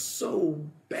awesome," but it was so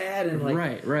bad, and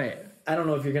like, right. I don't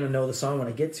know if you're gonna know the song when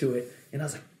I get to it, and I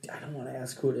was like, I don't want to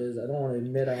ask who it is. I don't want to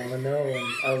admit I want to know, and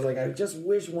I was like, I just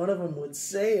wish one of them would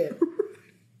say it,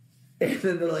 and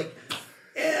then they're like,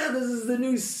 yeah, this is the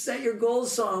new "Set Your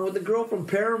Goals" song with the girl from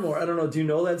Paramore. I don't know. Do you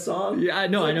know that song? Yeah, I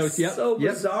know. Like, I know. It's so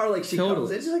bizarre. Like she comes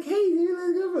in, she's like, "Hey, dude,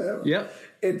 let's go for it." Yep.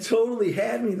 It totally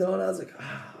had me though, and I was like,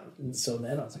 And so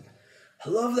then I was like, I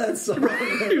love that song.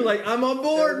 You're like, I'm on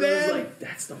board, man. I was like,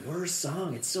 that's the worst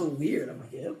song. It's so weird. I'm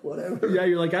like, yeah, whatever. Yeah,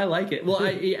 you're like, I like it. Well,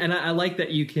 I like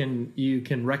that you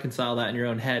can reconcile that in your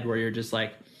own head, where you're just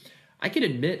like, I can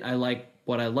admit I like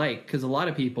what I like, because a lot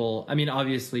of people, I mean,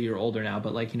 obviously you're older now,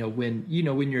 but like, when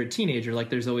you're a teenager, like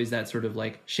there's always that sort of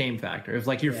like shame factor if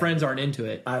like your friends aren't into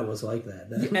it. I was like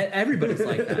that. Everybody's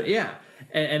like that. Yeah.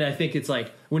 And I think it's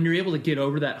like when you're able to get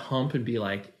over that hump and be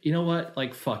like, you know what,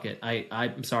 like fuck it,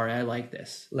 I'm sorry, I like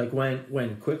this. Like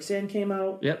when Quicksand came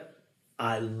out, yep,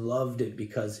 I loved it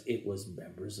because it was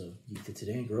members of Youth of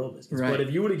Today and Girl Business. Right. But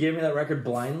if you would have given me that record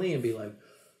blindly and be like,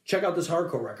 check out this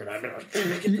hardcore record, I'd be like,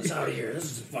 get this out of here. This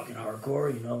is fucking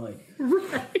hardcore, like.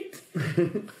 Right.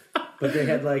 But they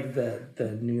had like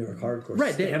the New York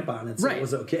hardcore stamp on it, so it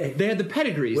was okay. They had the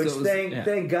pedigree. Which so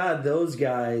thank God those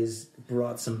guys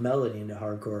brought some melody into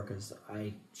hardcore, because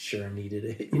I sure needed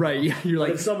it. Right, yeah. You're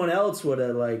like, if someone else would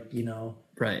have right,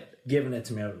 given it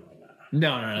to me, I would have been like,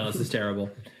 no, this is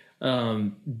terrible.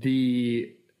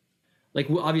 Obviously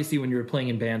when you were playing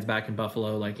in bands back in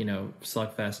Buffalo, like,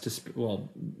 Slugfest,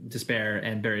 Despair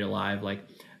and Buried Alive, like,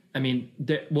 I mean,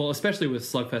 especially with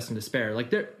Slugfest and Despair, like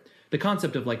the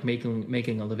concept of like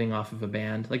making a living off of a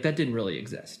band, like that didn't really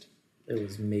exist. It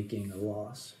was making a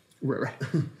loss. Right.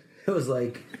 It was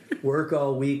like work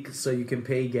all week so you can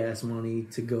pay gas money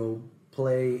to go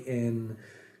play in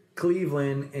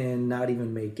Cleveland and not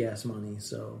even make gas money.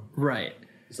 So right,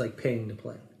 it's like paying to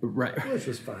play. Right, which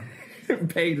was fine.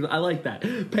 I like that,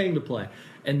 paying to play.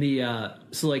 And because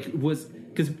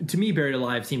to me, Buried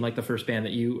Alive seemed like the first band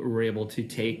that you were able to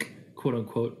take, quote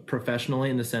unquote,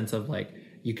 professionally, in the sense of like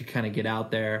you could kind of get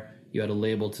out there. You had a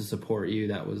label to support you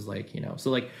that was like,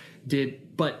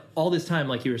 but all this time,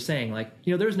 like you were saying, like,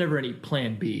 there was never any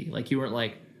plan B. Like you weren't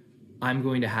like, I'm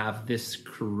going to have this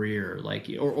career, like,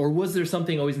 or was there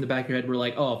something always in the back of your head where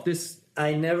like, oh, if this.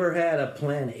 I never had a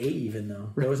plan A, even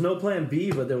though there was no plan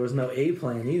B, but there was no A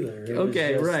plan either.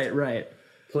 Okay, right.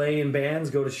 Play in bands,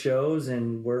 go to shows,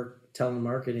 and work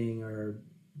telemarketing or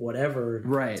whatever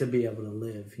to be able to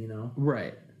live,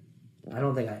 Right. I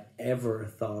don't think I ever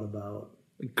thought about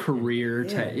career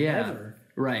never.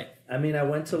 Right. I mean, I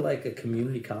went to like a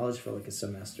community college for like a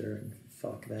semester, and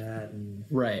fuck that. And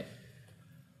right.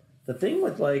 The thing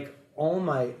with like all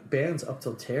my bands up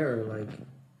till Terror, like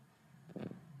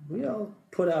we all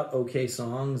put out okay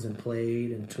songs and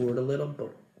played and toured a little,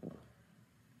 but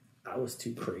I was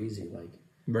too crazy. Like,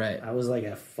 right. I was like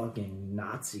a fucking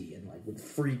Nazi and like would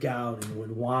freak out and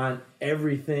would want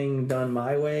everything done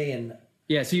my way. And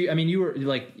yeah, so you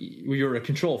were a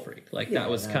control freak. Like that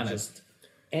was kind of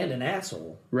and an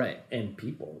asshole, right? And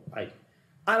people, I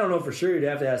don't know for sure. You'd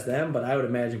have to ask them, but I would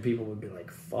imagine people would be like,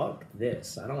 "Fuck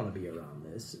this! I don't want to be around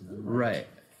this." And then, right.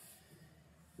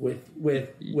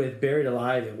 With Buried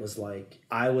Alive, it was like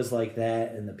I was like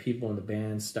that, and the people in the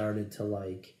band started to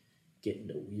like get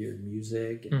into weird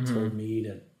music and told me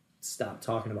to stop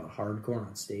talking about hardcore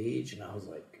on stage, and I was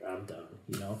like, I'm done,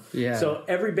 Yeah. So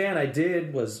every band I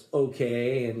did was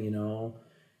okay, and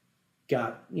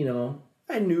got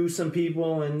I knew some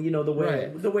people, and the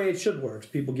way it should work.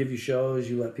 People give you shows,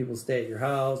 you let people stay at your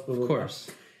house, blah, blah, of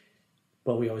course.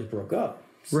 Blah. But we always broke up.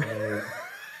 So, right.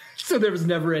 So there was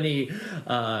never any.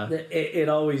 It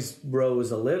always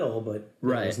rose a little, but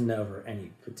there was right. never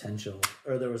any potential,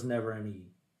 or there was never any.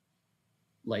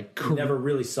 Like you never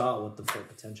really saw what the full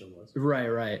potential was.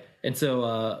 Right. And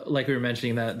so, like we were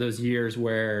mentioning, that those years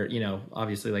where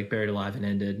obviously like Buried Alive and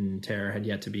ended, and Terror had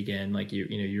yet to begin. Like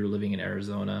you were living in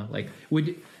Arizona. Like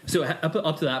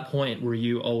up to that point, were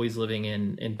you always living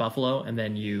in Buffalo, and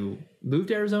then you moved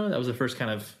to Arizona? That was the first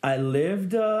kind of. I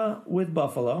lived with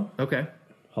Buffalo. Okay.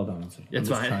 Hold on one second. It's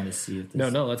fine. Trying to see if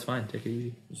this... No, that's fine. Take it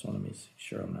easy. Just want to make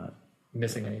sure I'm not...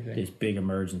 missing anything. These big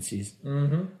emergencies.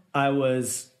 Mm-hmm. I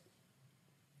was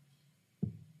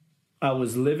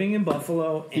living in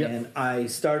Buffalo, and I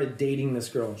started dating this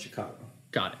girl in Chicago.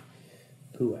 Got it.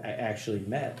 Who I actually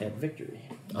met at Victory.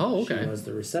 Oh, okay. She was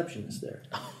the receptionist there.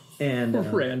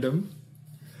 And random.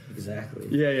 Exactly.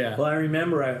 Yeah. Well, I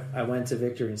remember I went to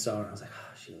Victory and saw her, and I was like,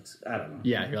 oh, she looks... I don't know.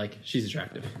 Yeah, you're like, she's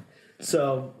attractive.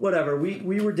 So, whatever.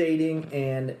 We were dating,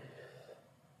 and...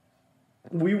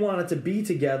 we wanted to be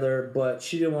together, but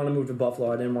she didn't want to move to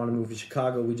Buffalo. I didn't want to move to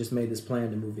Chicago. We just made this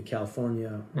plan to move to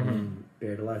California, and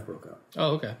Buried Alive broke up.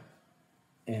 Oh, okay.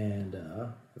 And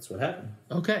that's what happened.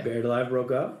 Okay. Buried Alive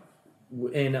broke up.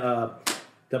 And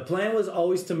the plan was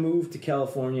always to move to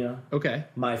California. Okay.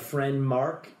 My friend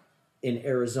Mark in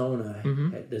Arizona,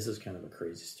 this is kind of a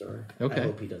crazy story. Okay. I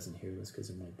hope he doesn't hear this because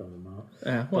it might bum him out.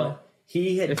 Yeah, well... But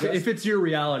he had if it's your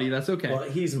reality, that's okay. Well,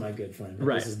 he's my good friend.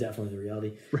 Right. This is definitely the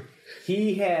reality. Right.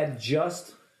 He had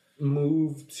just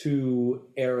moved to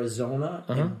Arizona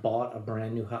and bought a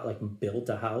brand new house, like built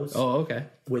a house. Oh, okay.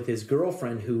 With his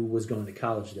girlfriend who was going to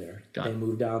college there. They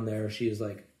moved down there. She was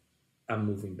like, I'm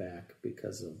moving back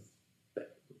because of...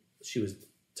 She was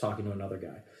talking to another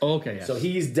guy. Oh, okay, yes. So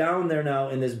he's down there now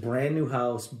in this brand new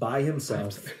house by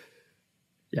himself.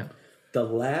 Yeah. The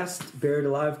last Buried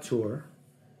Alive tour...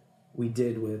 we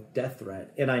did with Death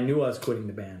Threat, and I knew I was quitting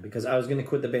the band because I was going to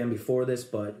quit the band before this,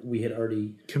 but we had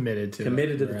already committed to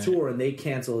the tour, and they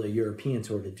canceled a European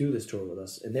tour to do this tour with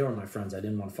us, and they were my friends. I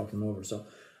didn't want to fuck them over, so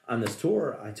on this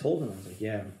tour, I told him, I was like,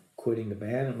 "Yeah, I'm quitting the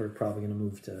band, and we're probably going to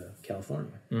move to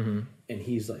California." And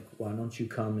he's like, "Why don't you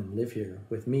come and live here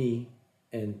with me?"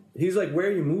 And he's like, "Where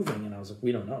are you moving?" And I was like,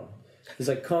 "We don't know." He's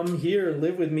like, "Come here and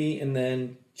live with me, and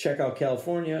then check out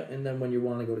California, and then when you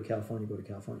want to go to California, go to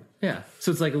California." Yeah,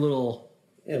 so it's like a little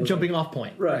jumping off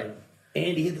point. Right.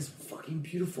 And he had this fucking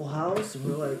beautiful house, and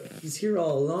we're like, he's here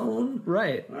all alone.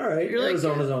 Right. All right. You're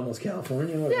Arizona's like, almost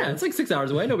California. Whatever. Yeah, it's like 6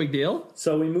 hours away, no big deal.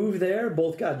 So we moved there,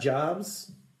 both got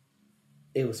jobs.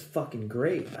 It was fucking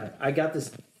great. I got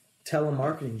this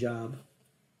telemarketing job.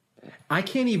 I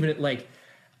can't even, like,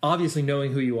 obviously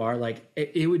knowing who you are, like,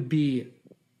 it would be...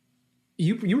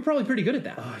 You were probably pretty good at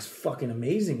that. Oh, it's fucking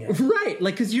amazing. At it. Right.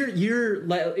 Like, because you're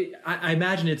like, I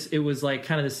imagine it was like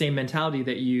kind of the same mentality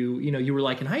that you were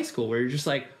like in high school, where you're just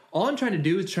like, all I'm trying to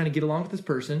do is trying to get along with this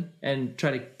person and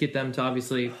try to get them to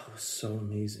obviously. Oh, it was so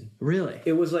amazing. Really?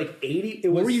 It was like 80.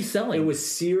 What were you selling? It was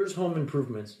Sears Home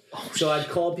Improvements. Oh, so I'd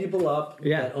call people up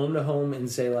that owned a home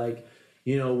and say, like,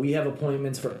 we have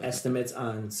appointments for estimates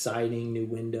on siding, new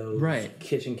windows,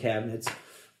 kitchen cabinets.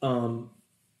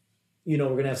 We're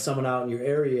going to have someone out in your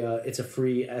area. It's a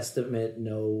free estimate,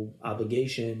 no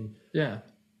obligation. Yeah.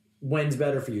 When's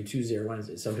better for you, Tuesday or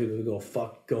Wednesday? Some people would go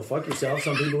fuck yourself.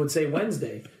 Some people would say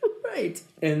Wednesday. Right.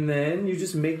 And then you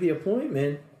just make the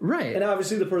appointment. Right. And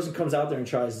obviously the person comes out there and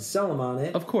tries to sell them on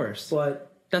it. Of course.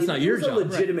 But that's not your job. It was a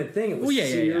legitimate thing. It was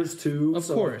Sears too. Of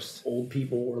course. Old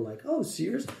people were like, oh,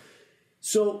 Sears.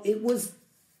 So it was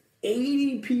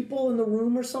 80 people in the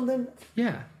room or something.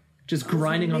 Yeah. Just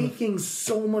grinding on making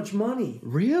so much money.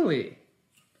 Really?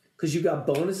 Because you got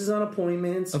bonuses on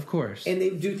appointments. Of course. And they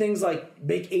do things like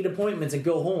make 8 appointments and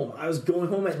go home. I was going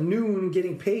home at noon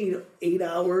getting paid 8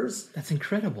 hours. That's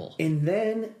incredible. And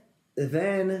then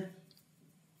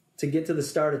to get to the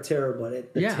start of Terror, but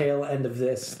at the tail end of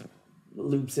this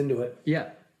loops into it. Yeah.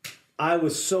 I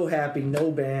was so happy.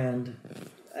 No band.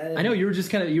 I know, you were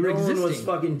just kind of, you were existing. No one was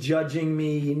fucking judging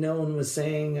me. No one was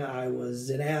saying I was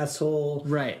an asshole.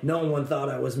 Right. No one thought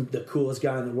I was the coolest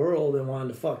guy in the world and wanted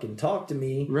to fucking talk to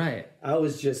me. Right. I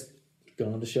was just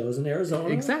going to shows in Arizona.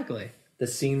 Exactly. The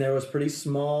scene there was pretty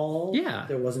small. Yeah.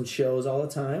 There wasn't shows all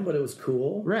the time, but it was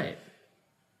cool. Right.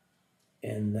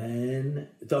 And then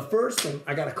the first thing,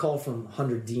 I got a call from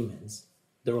 100 Demons.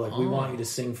 They were like, we want you to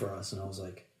sing for us. And I was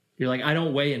like... You're like, I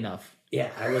don't weigh enough. Yeah,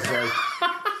 I was like...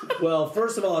 Well,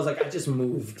 first of all, I was like, I just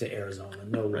moved to Arizona.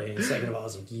 No way. And second of all, I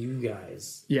was like, you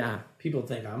guys. Yeah. People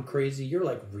think I'm crazy. You're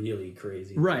like really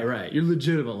crazy. Right. You're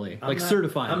legitimately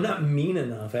certified. I'm not mean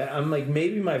enough. I'm like,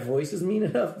 maybe my voice is mean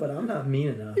enough, but I'm not mean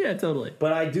enough. Yeah, totally.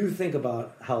 But I do think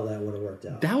about how that would have worked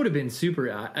out. That would have been super.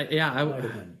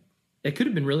 It could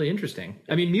have been really interesting.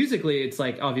 I mean, musically, it's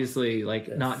like obviously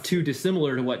like not too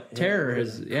dissimilar to what Terror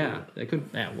has. Cool. Yeah, it could.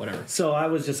 Yeah, whatever. So I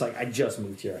was just like, I just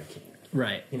moved here. I can't.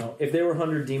 Right. If there were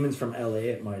 100 Demons from LA,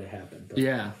 it might have happened. But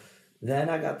yeah. Then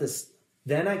I got this.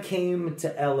 Then I came to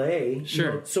LA.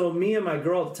 Sure. So me and my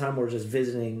girl at the time were just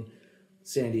visiting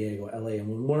San Diego, LA.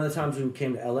 And one of the times we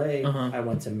came to LA, I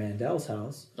went to Mandel's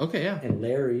house. Okay, yeah. And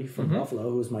Larry from Buffalo,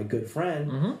 who was my good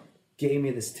friend, gave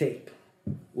me this tape.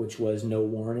 which was No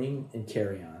Warning and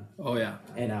Carry On. Oh, yeah.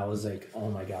 And I was like, oh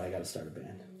my God, I got to start a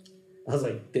band. I was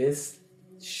like, this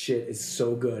shit is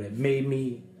so good. It made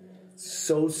me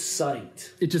so psyched.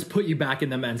 It just put you back in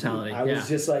the mentality. I was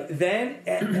just like, then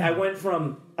I went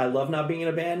from, I love not being in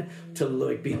a band, to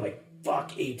like being like,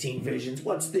 fuck 18 Visions.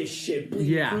 What's this shit?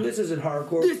 This isn't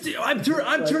hardcore.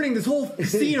 I'm turning this whole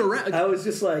scene around. I was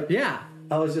just like,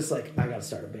 I got to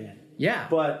start a band. Yeah.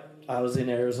 But I was in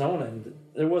Arizona and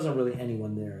there wasn't really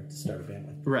anyone there to start a band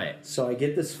with. Right. So I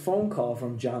get this phone call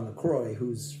from John LaCroix,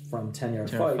 who's from 10 Yard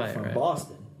Fight from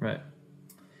Boston. Right.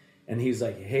 And he's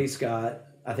like, hey, Scott,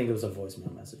 I think it was a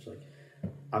voicemail message. Like,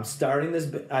 I'm starting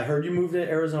this. I heard you moved to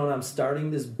Arizona. I'm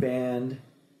starting this band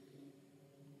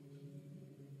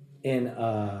in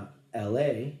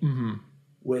L.A.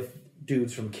 with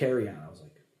dudes from Carry On. I was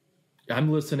like,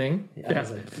 I'm listening. I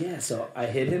was like, yeah. So I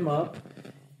hit him up,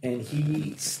 and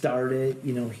he started.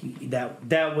 You know,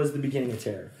 that was the beginning of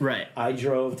Terror. Right. I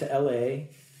drove to L.A.,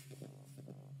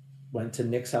 went to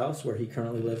Nick's house where he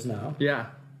currently lives now. Yeah.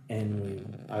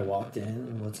 And I walked in,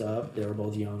 and what's up? They were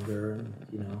both younger, and,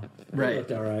 you know, they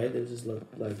looked all right. They just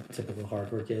looked like typical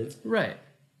hardcore kids. Right.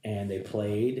 And they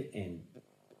played, and,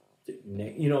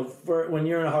 you know, for when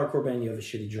you're in a hardcore band, you have a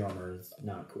shitty drummer. It's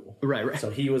not cool. Right. So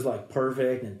he was, like,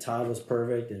 perfect, and Todd was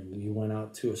perfect, and we went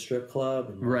out to a strip club.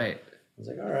 And right. I was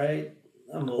like, all right,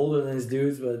 I'm older than these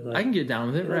dudes, but, like, I can get down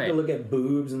with it, right. They look at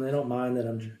boobs, and they don't mind that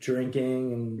I'm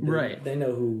drinking, and they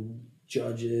know who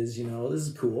judges, you know, this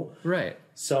is cool. Right.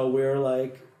 So we were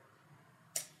like,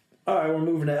 all right, we're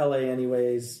moving to LA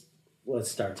anyways.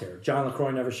 Let's start Terror. John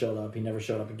LaCroix never showed up. He never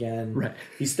showed up again. Right.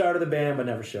 He started the band but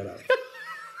never showed up.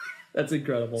 That's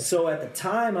incredible. So at the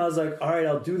time, I was like, all right,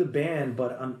 I'll do the band,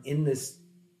 but I'm in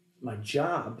my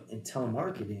job in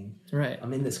telemarketing. Right.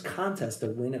 I'm in this contest to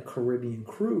win a Caribbean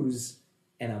cruise,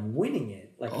 and I'm winning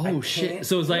it. Like, oh, shit.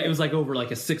 So it was like over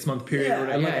like a 6-month period.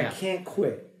 Yeah, I can't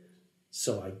quit.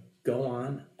 So I go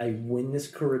on. I win this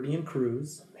Caribbean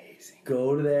cruise. Amazing.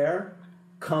 Go there,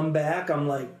 come back. I'm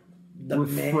like the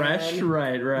refreshed, man.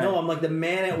 Right. No, I'm like the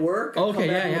man at work. I come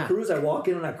back from the cruise. I walk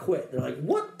in and I quit. They're like,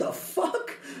 "What the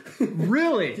fuck?"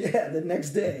 Really? Yeah. The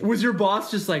next day, was your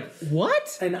boss just like,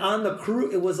 "What?" And on the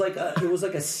cruise, it was like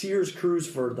a Sears cruise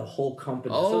for the whole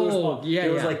company. Oh,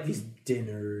 there was like these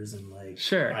dinners and like.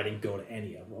 Sure. I didn't go to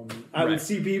any of them. I would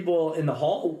see people in the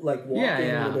hall like walking.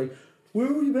 And like, where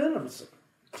have you been? I'm just like.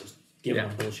 Give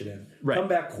them bullshit in. Right. Come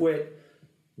back, quit.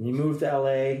 You move to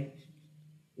LA,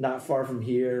 not far from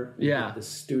here. Yeah. The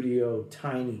studio,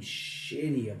 tiny,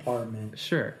 shitty apartment.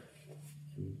 Sure.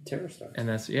 And Terror starts. And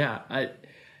that's,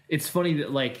 it's funny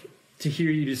that, like, to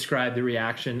hear you describe the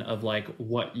reaction of, like,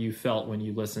 what you felt when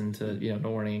you listened to, you know,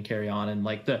 No Warning and Carry On, and,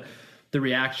 like, the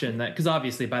reaction that, because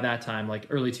obviously by that time, like,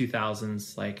 early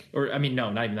 2000s, like, or, I mean,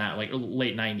 no, not even that, like,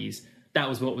 late 90s. That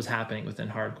was what was happening within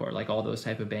hardcore, like all those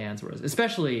type of bands,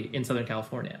 especially in Southern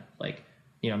California. Like,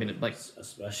 you know, I mean, like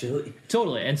especially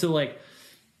totally. And so, like,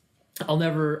 I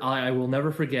will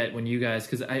never forget when you guys,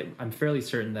 because I'm fairly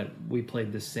certain that we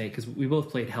played this same, because we both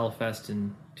played Hellfest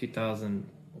in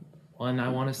 2001. I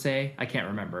want to say, I can't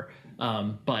remember,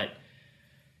 but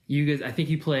you guys, I think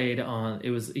you played on, it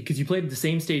was because you played the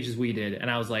same stage as we did,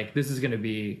 and I was like, this is going to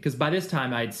be, because by this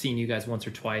time I'd seen you guys once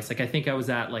or twice. Like, I think I was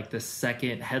at like the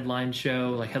second headline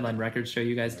record show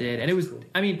you guys did, and it was,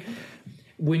 I mean,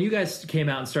 when you guys came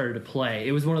out and started to play,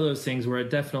 it was one of those things where it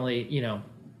definitely, you know,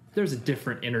 there's a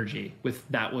different energy with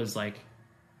that. Was like,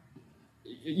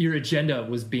 your agenda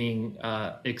was being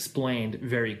explained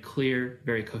very clear,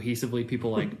 very cohesively.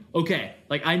 People like, okay,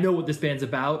 like, I know what this band's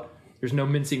about. There's no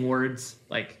mincing words.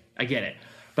 Like, I get it.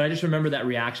 But I just remember that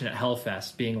reaction at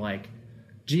Hellfest being like,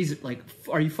 Jesus, like,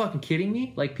 are you fucking kidding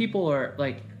me? Like, people are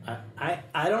like...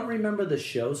 I don't remember the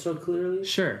show so clearly.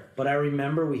 Sure. But I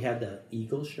remember we had the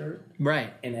Eagle shirt.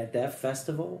 Right. And at that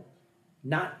festival,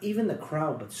 not even the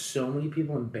crowd, but so many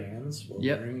people in bands were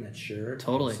wearing that shirt.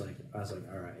 Totally. I was like,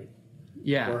 all right.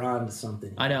 Yeah. We're on to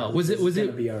something. I know. Was it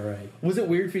gonna be all right? Was it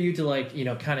weird for you to, like, you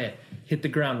know, kind of hit the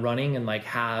ground running and, like,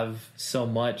 have so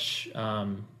much...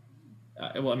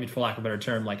 well, I mean, for lack of a better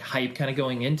term, like, hype kind of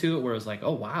going into it, where it was like,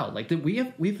 oh wow, like, we have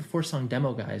a 4-song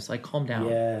demo, guys. Like, calm down.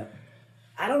 Yeah,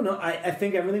 I don't know. I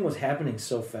think everything was happening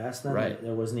so fast then that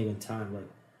there wasn't even time. Like,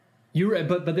 you were,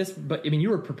 but I mean,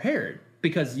 you were prepared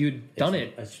because you'd done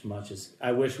it as much as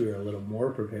I wish we were a little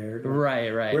more prepared.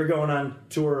 Right. We're going on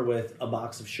tour with a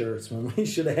box of shirts when we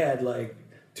should have had like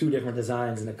 2 different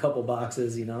designs and a couple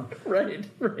boxes, you know. Right.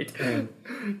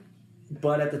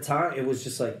 But at the time, it was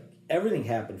just like. Everything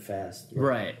happened fast.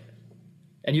 Right.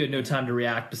 And you had no time to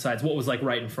react besides what was, like,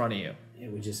 right in front of you. Yeah,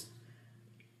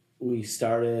 we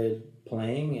started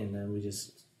playing, and then we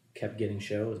just kept getting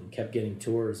shows and kept getting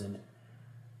tours. And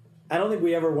I don't think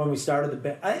we ever, when we started the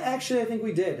band, I think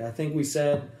we did. I think we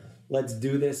said, let's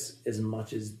do this as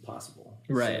much as possible.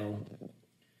 Right. So,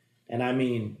 and I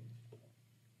mean,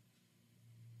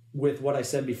 with what I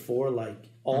said before, like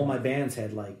all my bands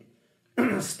had like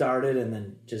started and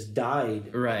then just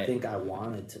died. Right. I think I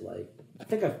wanted to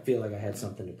I feel like I had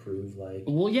something to prove. Like,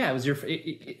 well, yeah, it was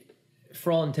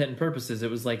for all intent and purposes, it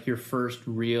was like your first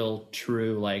real,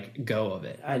 true like go of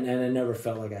it. And I never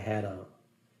felt like I had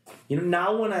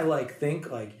now when I like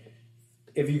think like,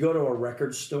 if you go to a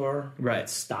record store that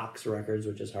stocks records,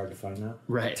 which is hard to find now,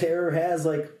 right? Terror has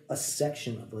like a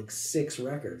section of like 6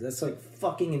 records. That's like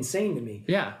fucking insane to me.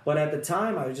 Yeah. But at the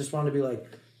time, I just wanted to be like,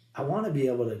 I want to be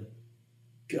able to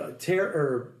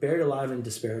Buried Alive and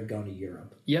Despair had gone to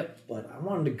Europe. Yep. But I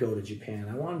wanted to go to Japan.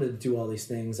 I wanted to do all these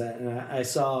things, and I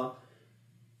saw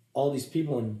all these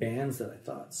people in bands that I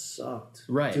thought sucked.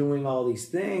 Right. Doing all these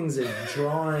things and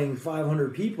drawing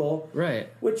 500 people. Right.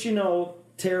 Which,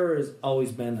 Terror has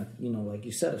always been, like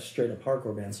you said, a straight-up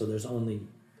hardcore band, so there's only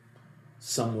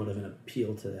somewhat of an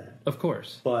appeal to that. Of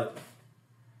course. But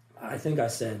I think I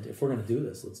said, if we're going to do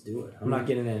this, let's do it. I'm not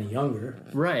getting any younger.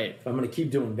 Right. If I'm going to keep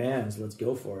doing bands, let's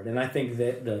go for it. And I think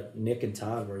that Nick and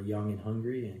Todd were young and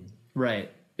hungry. And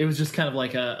right. It was just kind of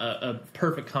like a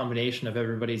perfect combination of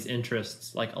everybody's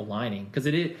interests like aligning. Because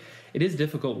it is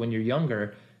difficult when you're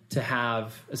younger to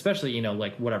have, especially,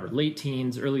 like whatever, late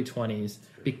teens, early 20s,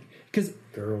 because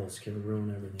girls can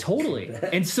ruin everything. Totally.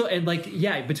 And like,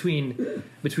 yeah, between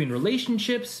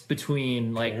relationships,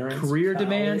 between like parents, career college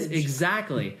demands,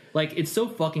 exactly. Like, it's so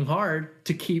fucking hard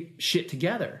to keep shit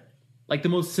together. Like, the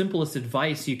most simplest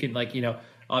advice you can, like,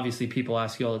 obviously people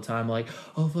ask you all the time, like,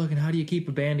 oh, fucking, how do you keep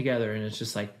a band together? And it's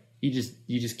just like, you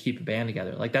just keep a band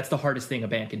together. Like, that's the hardest thing a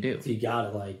band can do. So you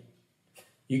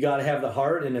gotta have the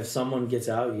heart, and if someone gets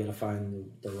out, you gotta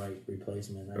find the right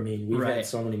replacement. I mean, we've had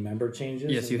so many member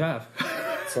changes. Yes, you have.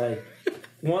 It's like,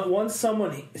 once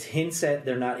someone hints at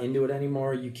they're not into it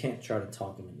anymore, you can't try to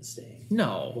talk them into staying.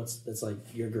 No. It's like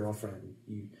your girlfriend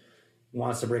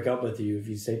wants to break up with you. If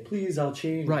you say, please, I'll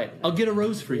change. Right. I'll get a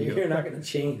rose for you. You're not going to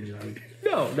change. Like,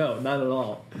 no, not at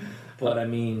all. But I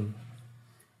mean,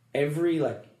 I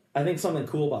think something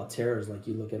cool about Terror is like,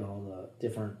 you look at all the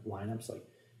different lineups, like,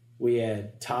 we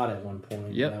had Todd at one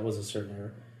point. Yep. That was a certain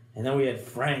era. And then we had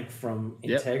Frank from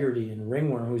Integrity and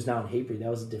Ringworm, who's now in Hatebreed. That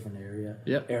was a different era.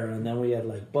 And then we had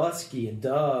like Busky and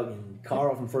Doug and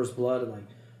Carl from First Blood and like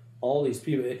all these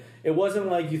people. It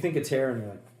wasn't like you think of Terror and you're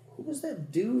like, who was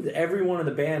that dude? Everyone in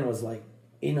the band was like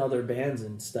in other bands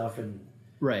and stuff, and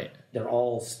they're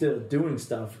all still doing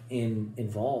stuff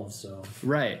involved. So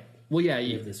well, yeah,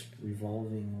 you have this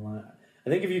revolving line. I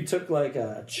think if you took like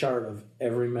a chart of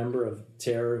every member of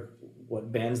Terror,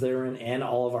 what bands they were in, and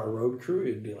all of our road crew,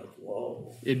 it'd be like,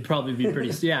 whoa. It'd probably be pretty.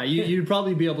 Yeah, you'd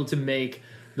probably be able to make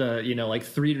the like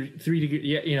three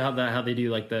degree. How they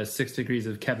do like the 6 degrees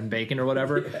of Kevin Bacon or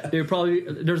whatever. They probably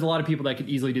there's a lot of people that could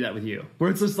easily do that with you. Where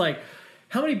it's just like,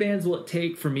 how many bands will it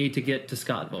take for me to get to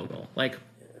Scott Vogel? Like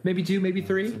maybe 2, maybe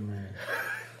 3.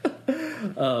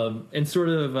 And sort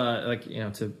of like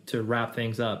to wrap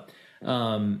things up.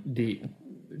 The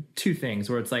 2 things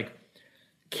where it's like,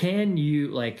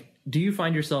 do you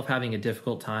find yourself having a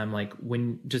difficult time, like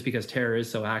just because Terror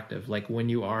is so active, like when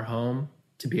you are home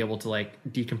to be able to like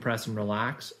decompress and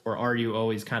relax, or are you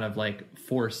always kind of like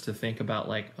forced to think about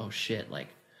like, oh shit, like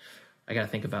I got to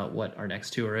think about what our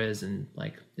next tour is, and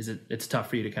like, it's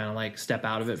tough for you to kind of like step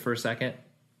out of it for a second?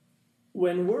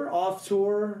 When we're off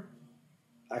tour,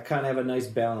 I kind of have a nice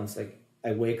balance. Like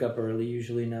I wake up early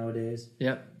usually nowadays.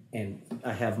 Yep. And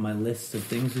I have my lists of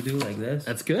things to do like this.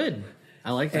 That's good.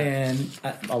 I like that. And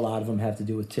a lot of them have to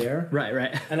do with Terror.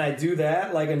 Right. And I do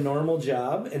that like a normal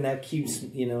job, and that keeps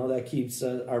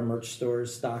our merch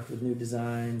stores stocked with new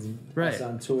designs and us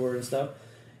on tour and stuff.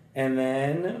 And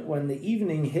then when the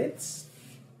evening hits,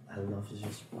 I love to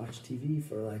just watch TV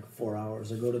for like 4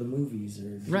 hours or go to the movies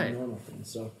or do normal things.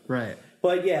 So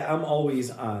But yeah, I'm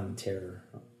always on Terror.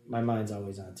 My mind's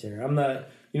always on Terror. I'm not...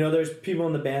 there's people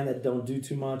in the band that don't do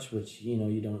too much, which, you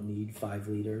don't need 5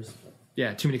 leaders.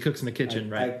 Yeah, too many cooks in the kitchen,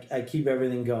 right? I keep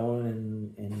everything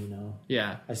going,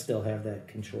 and I still have that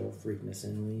control freakness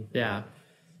in me. Yeah.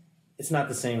 It's not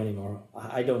the same anymore.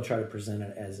 I don't try to present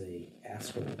it as a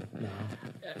asshole now.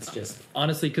 It's just...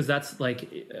 Honestly, because that's like...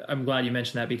 I'm glad you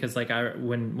mentioned that, because like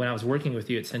when I was working with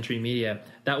you at Century Media,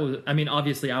 that was... I mean,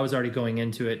 obviously, I was already going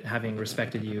into it having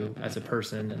respected you as a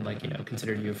person and like,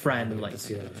 considered you a friend. And like,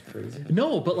 see, that was crazy.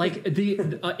 No, but like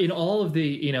in all of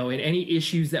the, in any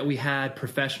issues that we had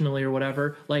professionally or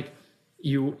whatever, like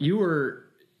you were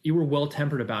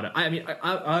well-tempered about it. I mean,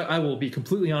 I will be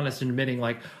completely honest in admitting,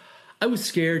 like, I was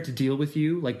scared to deal with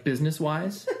you, like,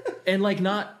 business-wise. And, like,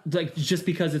 not, like, just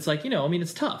because it's, like, you know, I mean,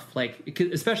 it's tough. Like,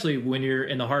 especially when you're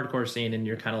in the hardcore scene and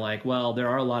you're kind of like, well, there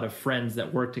are a lot of friends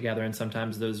that work together and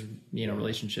sometimes those, you know,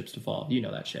 relationships devolve. You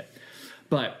know that shit.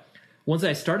 But once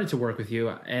I started to work with you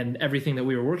and everything that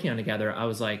we were working on together, I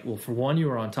was like, well, for one, you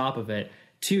were on top of it.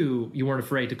 2, you weren't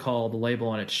afraid to call the label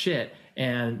on its shit.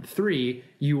 And 3,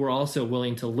 you were also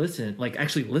willing to listen, like,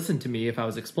 actually listen to me if I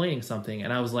was explaining something.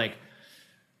 And I was like,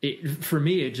 for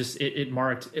me, it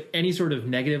marked any sort of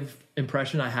negative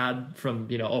impression I had from,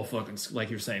 you know, oh, fucking, like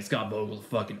you're saying, Scott Vogel's a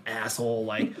fucking asshole,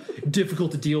 like,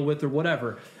 difficult to deal with or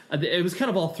whatever. It was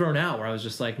kind of all thrown out where I was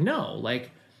just like, no,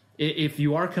 like, if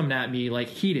you are coming at me, like,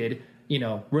 heated, you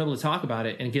know, we're able to talk about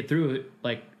it and get through it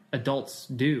like adults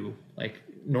do, like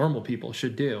normal people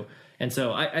should do. And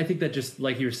so I think that just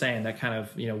like you were saying, that kind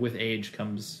of, you know, with age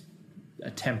comes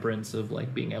a temperance of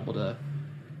like being able to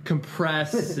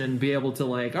compress and be able to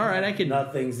like, all right, I can.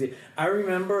 Nothing's. I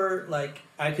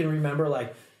can remember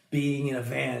like being in a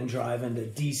van driving to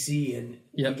DC and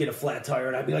you get a flat tire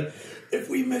and I'd be like, if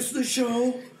we miss the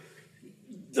show,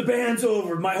 the band's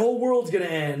over. My whole world's gonna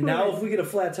end. Right. Now if we get a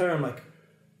flat tire, I'm like,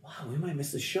 wow, we might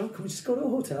miss the show. Can we just go to a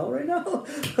hotel right now?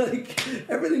 Like,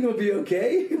 everything will be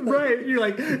okay. Right. You're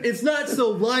like, it's not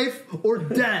so life or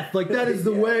death. Like, that is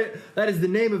the way, that is the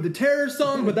name of the Terror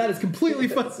song, but that is completely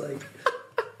fun. It's like,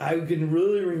 I can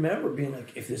really remember being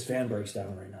like, if this van breaks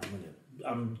down right now,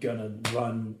 I'm gonna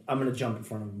jump in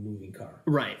front of a moving car.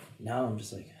 Right. Now I'm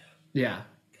just like, yeah.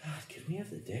 God, can we have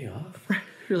the day off? Right.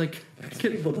 You're like,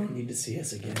 people don't need to see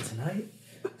us again tonight.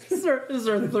 This is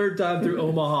our third time through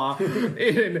Omaha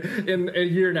in a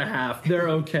year and a half. They're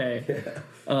okay.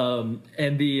 Yeah.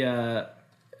 And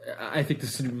I think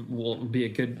this will be a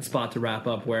good spot to wrap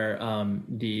up where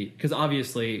because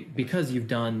obviously because you've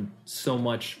done so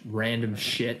much random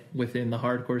shit within the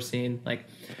hardcore scene, like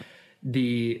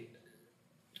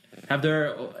have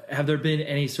there been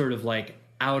any sort of like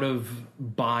out of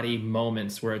body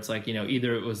moments where it's like, you know,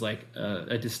 either it was like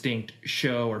a distinct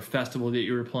show or festival that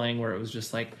you were playing where it was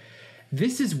just like,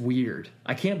 this is weird.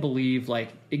 I can't believe,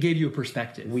 like, it gave you a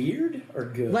perspective. Weird or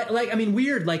good? Like I mean,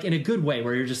 weird, like, in a good way,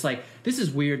 where you're just like, this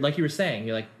is weird. Like you were saying,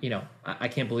 you're like, you know, I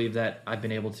can't believe that I've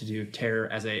been able to do Terror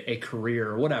as a career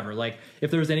or whatever. Like,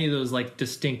 if there was any of those, like,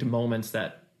 distinct moments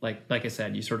that, like I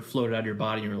said, you sort of floated out of your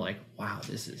body and you were like, wow,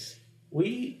 this is...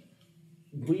 We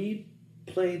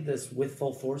played this With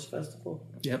Full Force festival.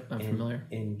 Yep, I'm familiar.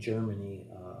 In Germany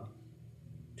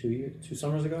 2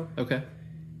 summers ago. Okay.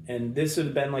 And this would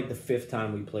have been like the 5th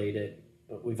time we played it,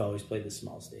 but we've always played the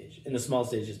small stage. And the small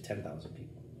stage is 10,000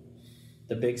 people.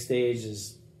 The big stage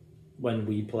is, when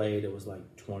we played, it was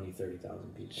like 20,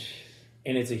 30,000 people.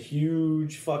 And it's a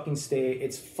huge fucking stage.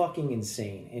 It's fucking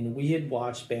insane. And we had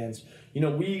watched bands, you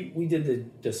know, we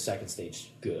did the second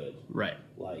stage good. Right.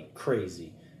 Like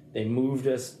crazy. They moved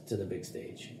us to the big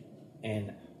stage.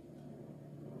 And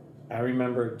I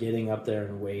remember getting up there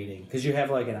and waiting, because you have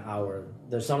like an hour.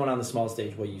 There's someone on the small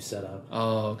stage where you set up.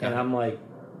 Oh, okay. And I'm like,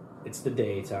 it's the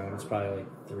daytime. It's probably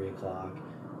like 3 o'clock.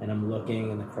 And I'm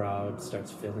looking and the crowd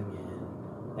starts filling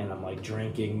in. And I'm like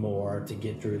drinking more to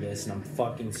get through this. And I'm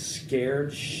fucking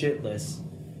scared shitless.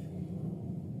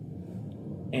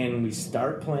 And we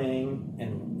start playing.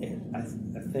 And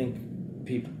I think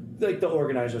people, like the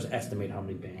organizers estimate how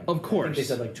many bands. Of course. I think they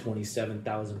said like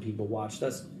 27,000 people watched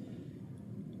us.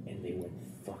 They went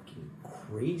fucking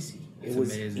crazy. It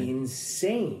was amazing.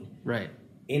 Insane. Right.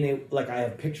 And it, like, I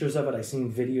have pictures of it, I've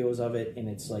seen videos of it, and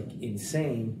it's like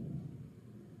insane.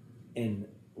 And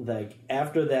like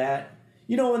after that,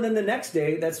 you know, and then the next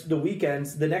day, that's the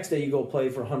weekends, the next day you go play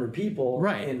for 100 people.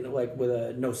 Right. And like with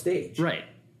a no stage. Right.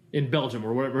 In Belgium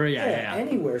or whatever. Yeah.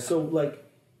 Anywhere. So like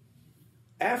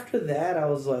after that I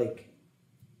was like,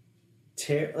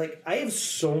 I have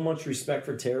so much respect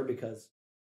for Terror because